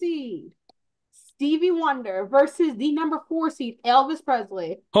 1 seed, Stevie Wonder, versus the number 4 seed, Elvis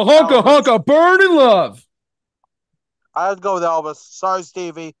Presley. Honka, honka, burn in love. I'd go with Elvis. Sorry,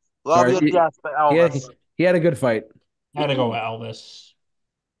 Stevie. Love Sorry, you to death, but Elvis. He had a good fight. Gotta go with Elvis.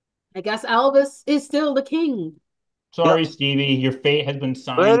 I guess Elvis is still the king. Sorry, Stevie. Your fate has been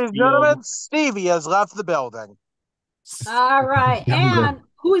signed. Ladies and sealed. gentlemen, Stevie has left the building. All right, Younger. and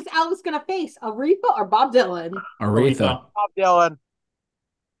who is Elvis going to face, Aretha or Bob Dylan? Aretha. Bob Dylan.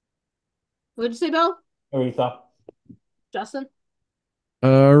 What did you say, Bill? Aretha. Justin?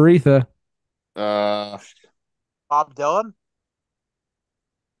 Aretha. Bob Dylan?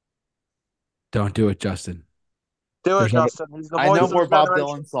 Don't do it, Justin. Do it, There's no- Justin. He's the I voice know of more his Bob generation.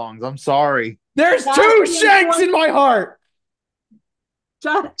 Dylan songs. I'm sorry. There's That's two the Shanks in my heart.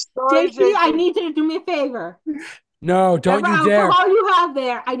 Sorry, JT, I need you to do me a favor. No, don't Whatever you dare. alcohol you have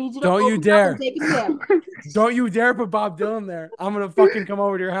there, I need you to Don't you open it up dare. and take a sip. Don't you dare put Bob Dylan there. I'm gonna fucking come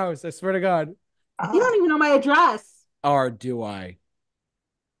over to your house. I swear to God. You don't even know my address. Or do I?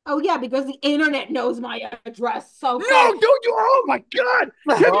 Oh yeah, because the internet knows my address. So No, don't you? Oh my God.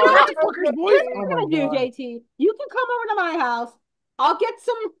 Have you Oh, heard the fucker's voice? here's Oh what my we're gonna do, God. JT. You can come over to my house. I'll get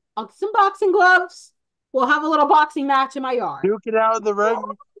some boxing gloves. We'll have a little boxing match in my yard. Duke it out of the ring.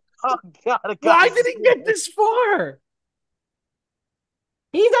 Oh God, Why guys. did he get this far?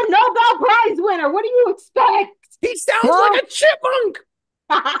 He's a Nobel Prize winner. What do you expect? He sounds like a chipmunk.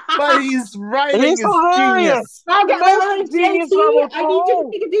 But his writing He's is hilarious. genius. Okay, The wait, man's wait, genius JT, level I need you to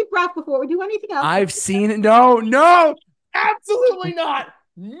troll. take a deep breath before we do anything else. I've seen it. No, no, absolutely not.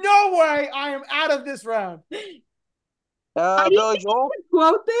 No way. I am out of this round. I need Billy you Joel. to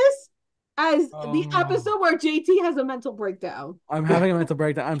quote this as the Oh. episode where JT has a mental breakdown. I'm having a mental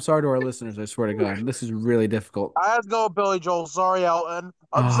breakdown. I'm sorry to our listeners. I swear to God. This is really difficult. I have to go with Billy Joel. Sorry, Elton.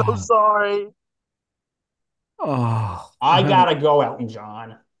 I'm so Oh. sorry. Oh. I gotta go, Elton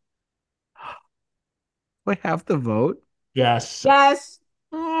John. We have to vote. Yes. Yes.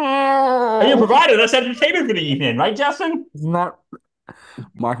 And you provided us entertainment for the evening, right, Justin? It's not.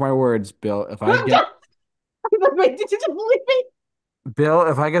 Mark my words, Bill. If I get Wait, did you just believe me? Bill,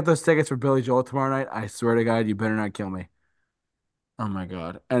 if I get those tickets for Billy Joel tomorrow night, I swear to God, you better not kill me. Oh my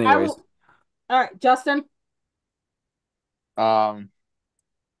God. I Anyways, will. All right, Justin. Um,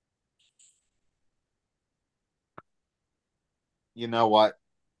 you know what?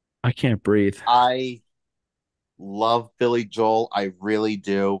 I can't breathe. I love Billy Joel. I really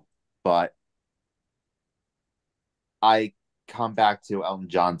do, but I come back to Elton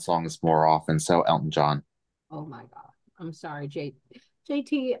John songs more often. So Elton John. Oh my God. I'm sorry, JT.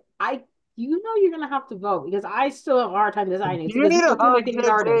 You know you're gonna have to vote because I still have a hard time deciding. It's You because need you're a two my hug, favorite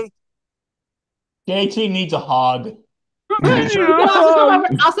artists. JT. JT needs a hug. You can also come over.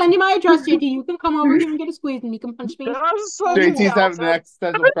 I'll send you my address, JT. You can come over here and get a squeeze, and you can punch me. Can I just say JT's JT's having Elton? an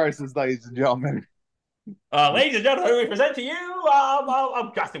existential crisis, ladies and gentlemen. Ladies and gentlemen, we present to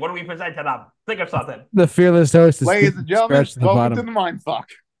you, Justin, what do we present to them? Think of something. The fearless host is Ladies and gentlemen, scratched to the welcome to bottom. the mindfuck.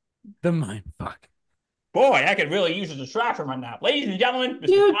 The mind fuck. Boy, I could really use a distraction right now. Ladies and gentlemen, Mr. Do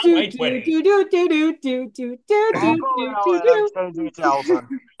do Conway do Twitty. do do do do do do do I'll do go with do Elton. do. I'm changing it to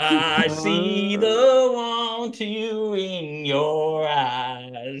Elton. I see the want you in your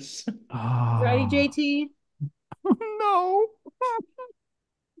eyes. Ready, Oh. JT? No.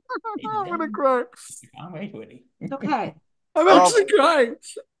 I'm gonna cry. Conway Twitty. Okay. I'm Oh. actually crying.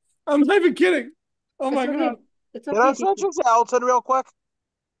 I'm not even kidding. Oh my It's God. okay. It's Can I okay. switch it to Elton real quick?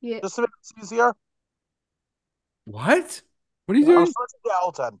 Yeah. Just to make it easier. What? What are you I'm doing? switching to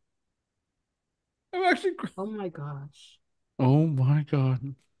Elton. I'm actually crying. Oh my gosh. Oh my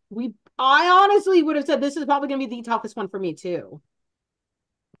God. I honestly would have said this is probably gonna be the toughest one for me too.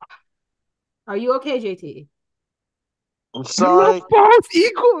 Are you okay, JT? I'm You sorry. love both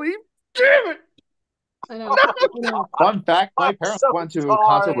equally. Damn it. I know. I know. Fun fact, my I'm parents so went to a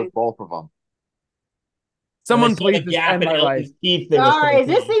concert sorry. with both of them. Someone And they saw the please just gap end in my life. Elton's teeth. They were Sorry, so is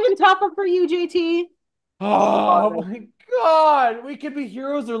this funny. even tougher for you, JT? Oh my God. We could be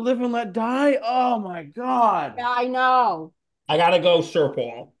heroes or live and let die. Oh my God. Yeah, I know. I gotta go, Sir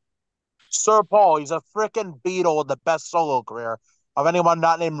Paul. Sir Paul, he's a freaking Beatle with the best solo career of anyone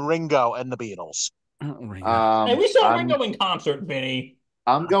not named Ringo in the Beatles. Hey, we saw I'm Ringo in concert, Vinny.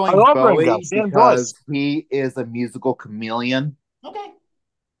 I'm I going love Ringo. Bowie Same because voice. he is a musical chameleon. Okay.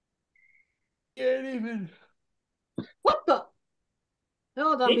 Can't even. What the?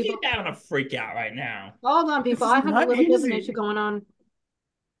 Hold on, JT's people. having a freak out right now. Hold on, people. This is I have a not little bit of an easy. issue going on.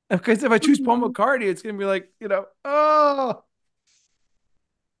 Because if I choose Paul McCartney, it's gonna be like, oh.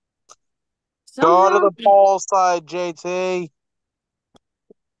 Go to Somehow, the Paul side, JT.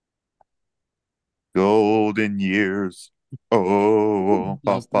 Golden years. Oh,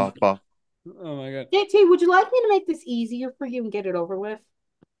 ba, ba, ba. Oh my God. JT, would you like me to make this easier for you and get it over with?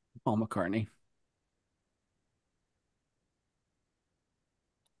 Paul McCartney.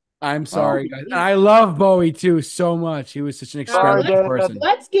 I'm sorry, guys. And I love Bowie too so much. He was such an All right, experimental person.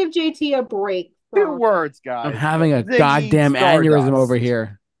 let's give JT a break. 2 words, guys. I'm having a Ziggy goddamn aneurysm Stardust. over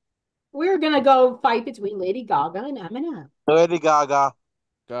here. We're gonna go fight between Lady Gaga and Eminem. Lady Gaga.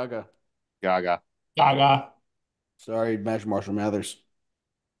 Gaga. Gaga. Gaga. Sorry, Marshall Mathers.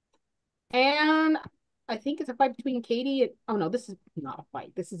 And I think it's a fight between Katie and oh no, this is not a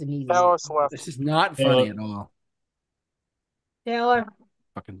fight. This is an easy Taylor one. Swift. This is not funny at all. Taylor.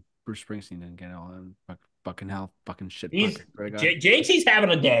 Fucking Bruce Springsteen didn't get all that. Fucking hell. Fucking shit. He's, Fucker. JT's having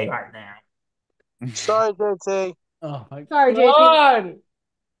a day right now. Sorry, JT. Oh my Sorry, JT. God.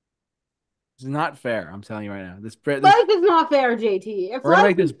 It's not fair. I'm telling you right now. Life is not fair, JT. If we're gonna life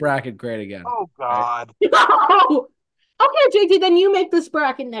make this bracket great again. Oh God. no. Okay, JT, then you make this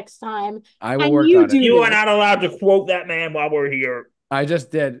bracket next time. I will And work you on it. do You are this. not allowed to quote that man while we're here. I just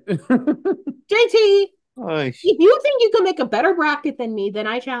did. JT, Oy. if you think you can make a better bracket than me, then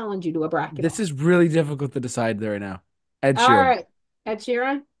I challenge you to a bracket. This is really difficult to decide right now. Ed All Sheeran. right. Ed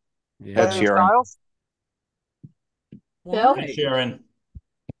Sheeran? Yeah. Ed Harry Sheeran. Styles? Bill? Why? Sharon.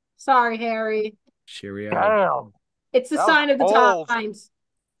 Sorry, Harry. Cheerio. Damn. It's the That was sign of the cold. times.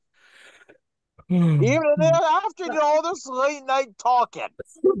 Even after you do all this late night talking.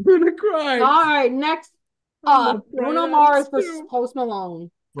 I'm gonna cry. All right, next I'm up, gonna cry Bruno out Mars versus soon. Post Malone.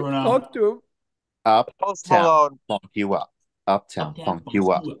 Bruno. Talk to him. Post Uptown, Malone. funk you up. Uptown, funk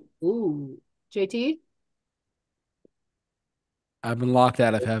you up. Ooh. JT? I've been locked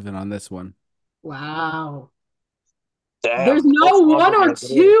out of heaven on this one. Wow. Damn. There's no Post Malone one or did it.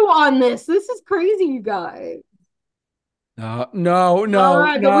 two on this. This is crazy, you guys. No. All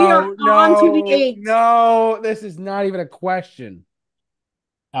right, but we are on to the eight. No, this is not even a question.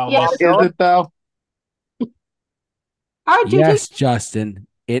 Yeah, Elvis. Is it though? all right, JT. Yes, Justin,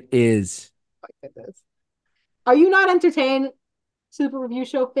 it is. Are you not entertained, Super Review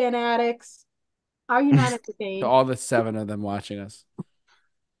Show fan addicts? Are you not To entertained? all the 7 of them watching us.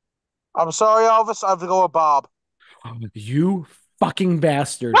 I'm sorry, Elvis. I have to go with Bob. You fucking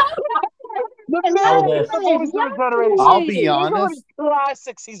bastard. The man Elvis. is the voice of the generation. I'll be These are honest. the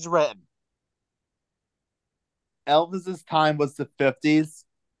classics he's written. Elvis's time was the 50s,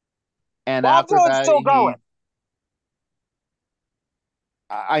 and Bob after Dylan's that, still going.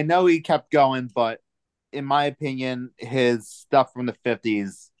 I know he kept going, but in my opinion, his stuff from the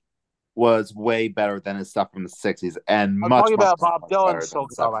 50s was way better than his stuff from the 60s, and I'm much, talking much, about much, Bob much Dylan better still than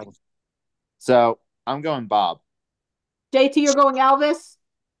the 70s. going. So I'm going Bob. JT, you're going Elvis?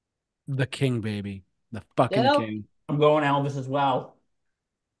 The king, baby. The fucking Bill? king. I'm going Elvis as well.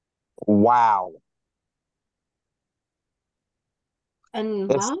 Wow.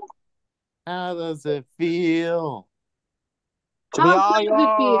 And It's- what? How does it feel To be How on good does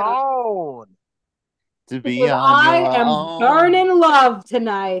it feel? your own. to be Because on I your am own? burning love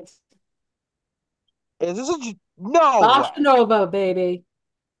tonight. Is this a no Bossa way? Nova, baby.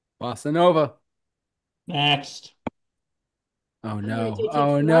 Bossa Nova. Next. Oh All right, no. JT,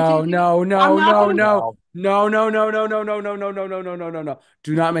 Oh if you want no, to- no, I'm no, not no, gonna- no. No, no, no, no, no, no, no, no, no, no, no, no, no, no.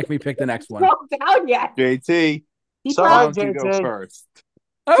 Do not make me pick the next one. Scroll down yet. JT, Deep Sorry, why breath. don't you go JT. first?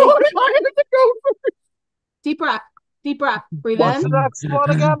 I want to go. Deep breath. Deep breath. Breathe What's in. the next one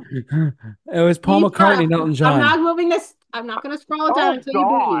again? It was Paul Deep McCartney breath. and Elton I'm John. not moving this. I'm not going to scroll it down Oh until you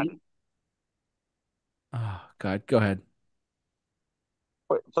God. breathe. Oh God, go ahead.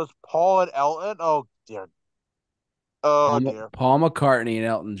 Wait, so it's Paul and Elton? Oh dear. Oh dear. Paul McCartney and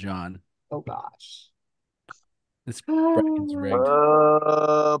Elton John. Oh gosh. This bracket's rigged.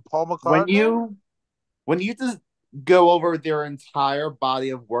 Paul McCartney. When you just go over their entire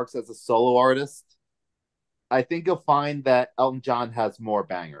body of works as a solo artist, I think you'll find that Elton John has more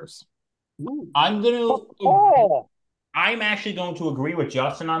bangers. I'm gonna. Oh, I'm actually going to agree with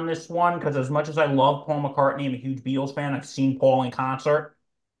Justin on this one because as much as I love Paul McCartney, I'm a huge Beatles fan. I've seen Paul in concert.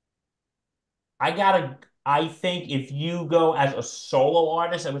 I think if you go as a solo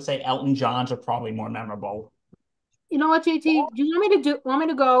artist, I would say Elton John's are probably more memorable. You know what, JT? Do you want me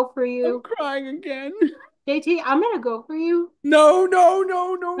to go for I'm you? crying again. JT, I'm gonna go for you. No. No.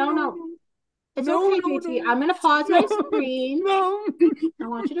 It's No, okay, no, JT. no. I'm gonna pause my No, screen. no, I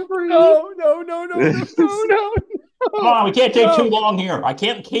want you to breathe. no. Come on, we can't take too long here. I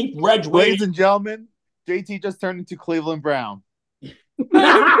can't keep Reg Ladies waiting. and gentlemen, JT just turned into Cleveland Brown.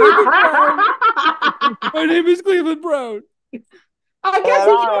 My name is Cleveland Brown. I guess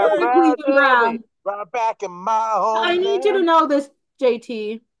and he I is am a Cleveland Brown. right back in my home. I need you to know this,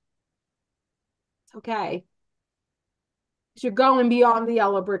 JT. It's okay. 'Cause you're going beyond the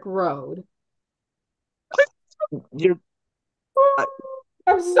yellow brick road. You.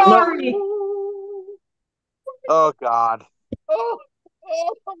 I'm sorry. Oh God. Oh,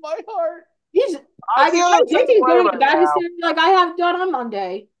 my heart. He's I feel the same JT's way doing right it that now. hysteria like I have done on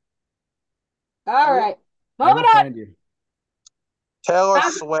Monday. All right. I Moving will on. find you. Taylor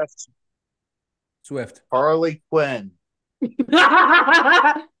I'm- Swift. Swift. Harley Quinn.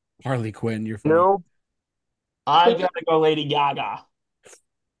 Harley Quinn, you're funny. Nope. I gotta go Lady Gaga.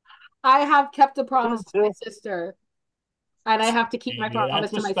 I have kept a promise to my sister. And I have to keep my Yeah, promise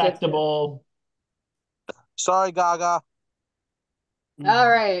that's to my sister. respectable. Sorry, Gaga. All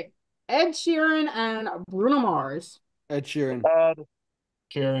right. Ed Sheeran and Bruno Mars. Ed Sheeran. Ed.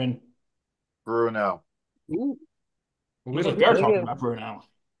 Sharon. Bruno. Ooh. We Looks like don't- they're talking about Bruno.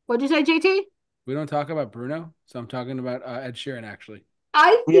 What'd you say, JT? We don't talk about Bruno, so I'm talking about Ed Sheeran actually.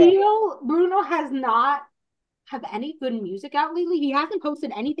 I Yeah. feel Bruno has not have any good music out lately. He hasn't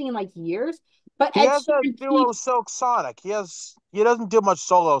posted anything in like years. But He Ed has that Sheeran duo keeps, Silk Sonic. He doesn't do much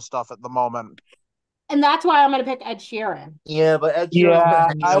solo stuff at the moment. and that's why I'm gonna pick Ed Sheeran. Yeah, but Ed Sheeran's been Yeah,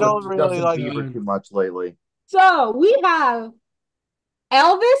 hanging I out don't with really Justin like. Bieber too much lately. So we have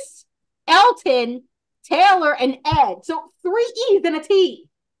Elvis, Elton, Taylor, and Ed. So three E's and a T.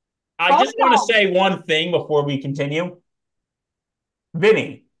 I Bump just it want to up. say one thing before we continue.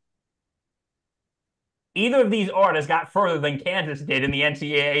 Vinny, either of these artists got further than Kansas did in the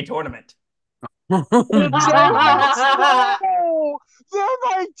NCAA tournament. No, they're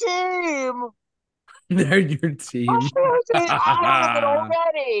my team. They're your team. I should say out of it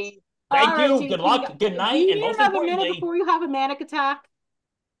already. Thank All right, you. Good JT. luck. Good Do night. you And need most another minute importantly, before you have a manic attack?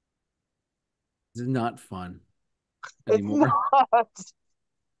 This is not fun It's anymore. not. I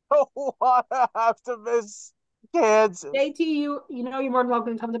don't want to have to miss Kansas. JT, you know you're more than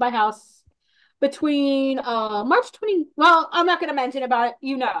welcome to come to my house between March 20. Well, I'm not gonna mention about it.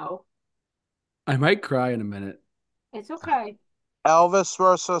 You know. I might cry in a minute. It's okay. Elvis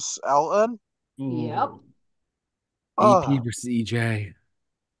versus Elton. Yep. EP Oh, versus EJ.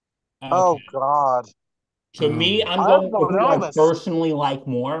 oh okay. God. To Oh me, my I'm I'm going God. with going who I Elvis. personally like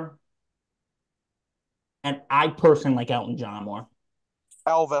more. And I personally like Elton John more.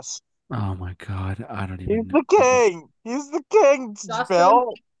 Elvis. Oh my God. I don't He's even the know. king. He's the king, Dustin.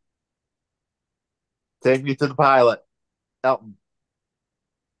 Bill. Take me to the pilot. Elton.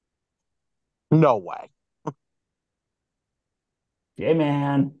 No way. Yeah,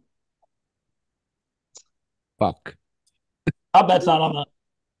 man. Fuck. I'll bet not on that.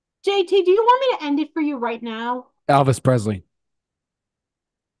 JT, do you want me to end it for you right now? Elvis Presley.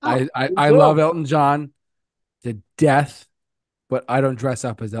 Oh, Me I love too. Elton John to death, but I don't dress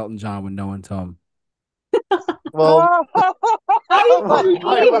up as Elton John when no one's home. Well, I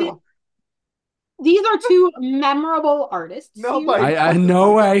I, believe these are two memorable artists nobody here. I dresses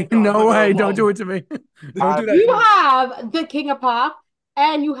no like way, Elton John no when they're way. Don't do alone. it to me. Don't I do that to You me. have the King of Pop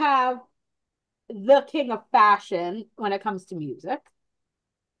and you have the King of Fashion when it comes to music.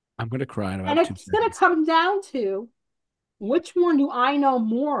 I'm gonna cry in And about two it's going to seconds. come down to which one do I know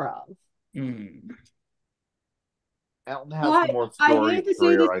more of? Mm. Elton has the But more I hate storied to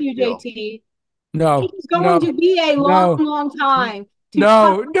say this career, to I you, feel. JT. No, It's going no, to be a long, no, long time to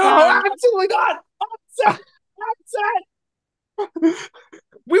cut no, no, down. absolutely not. Upset, upset.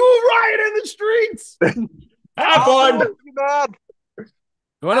 We will riot in the streets. Have I'll fun. be mad.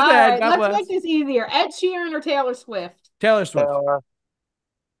 Go to All bed. right, God let's bless. make this easier. Ed Sheeran or Taylor Swift? Taylor Swift. Taylor.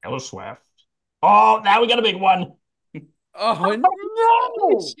 Taylor Swift. Oh, now we got a big one. Oh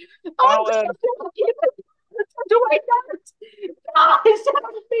no! Oh, Elton. do I not? Guys,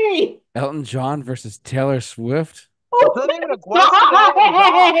 help me. Elton John versus Taylor Swift. It's Oh, not even a question. Elton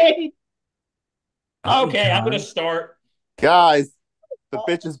John. God. Elton Okay, I'm going to John. start. Guys, the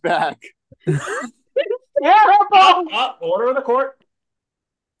bitch is back. Up, Terrible. up. Order of the court.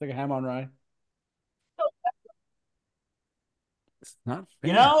 Like a ham on rye. It's not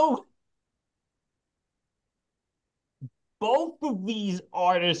You fair. know, both of these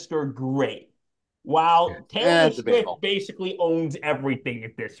artists are great. While Taylor Swift Debatable. basically owns everything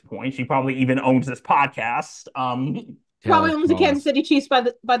at this point, she probably even owns this podcast. Probably Taylor owns the Kansas Swift. City Chiefs by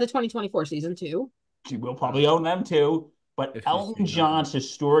the 2024 season too. She will probably own them too. But If you say Elton nothing, John's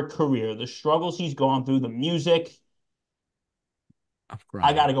historic career, the struggles he's gone through, the music, I'm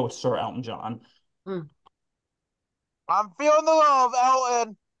I got crying. to go with Sir Elton John. Mm. I'm feeling the love,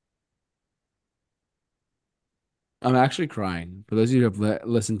 Elton. I'm actually crying. For those of you who have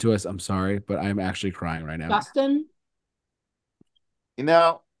listened to us, I'm sorry, but I'm actually crying right now. Dustin. You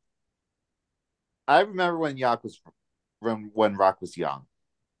know, I remember when Rock was young.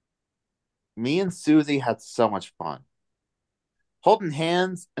 Me and Susie had so much fun. Holding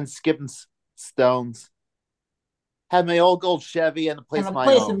hands and skipping stones. Had my old gold Chevy and a place And of a my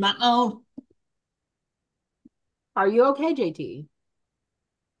place own. of my own. Are you okay, JT?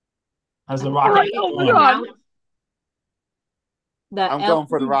 How's the I'm Rocket sorry, Elton doing? John. That I'm going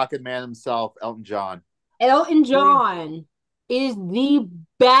for the Rocket Man himself, Elton John. Elton John is the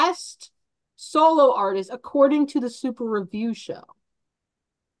best solo artist according to the Super Review Show.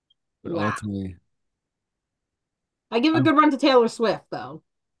 But Wow. ultimately, I give a good run to Taylor Swift, though.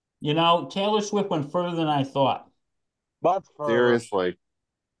 You know, Taylor Swift went further than I thought. Much further. Seriously.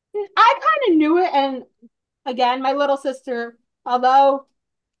 I kind of knew it. And again, my little sister, although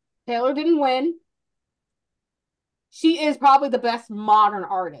Taylor didn't win, she is probably the best modern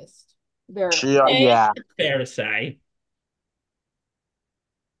artist there is. Yeah. Fair to say.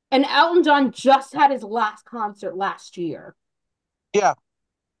 And Elton John just had his last concert last year. Yeah.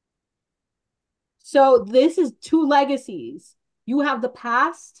 So this is two legacies. You have the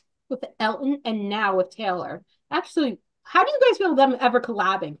past with Elton and now with Taylor. Actually, how do you guys feel them ever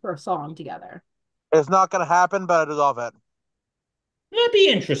collabing for a song together? It's not going to happen, but I love it. That'd be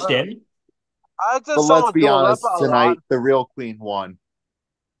Uh, interesting. I like But this song let's with be Dua Lipa honest, a lot. tonight the real queen won.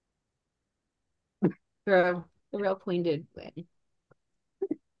 The real queen did win. And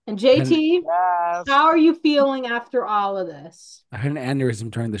And JT, Yes. how are you feeling after all of this? I had an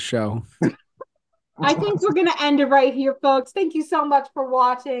aneurysm during the show. I think we're going to end it right here, folks. Thank you so much for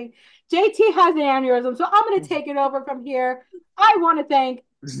watching. JT has an aneurysm, so I'm going to take it over from here. I want to thank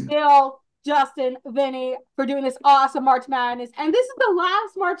Bill, Justin, Vinny for doing this awesome March Madness. And this is the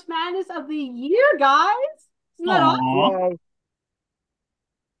last March Madness of the year, guys. Isn't that awesome? Aw. Yay.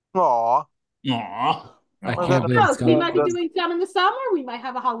 Aw. Aw. I Was can't that Aw. believe it's So we coming. might be doing some in the summer. We might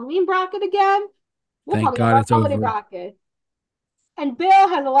have a Halloween bracket again. We'll Thank probably have God our it's holiday over. bracket. And Bill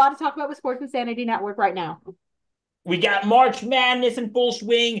has a lot to talk about with Sports Insanity Network right now. We got March Madness in full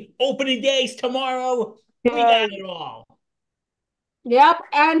swing. Opening days tomorrow. We Yay. got it all. Yep.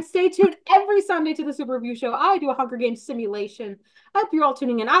 And stay tuned every Sunday to the Super Review Show. I do a Hunger Games simulation. I hope you're all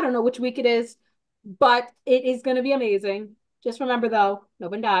tuning in. I don't know which week it is, but it is going to be amazing. Just remember, though, no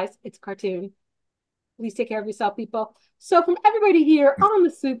one dies. It's a cartoon. Please take care of yourself, people. So, from everybody here on the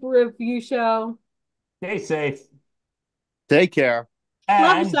Super Review Show, Stay safe Take care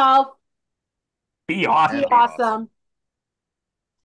love and yourself. be Be and awesome. be awesome. awesome.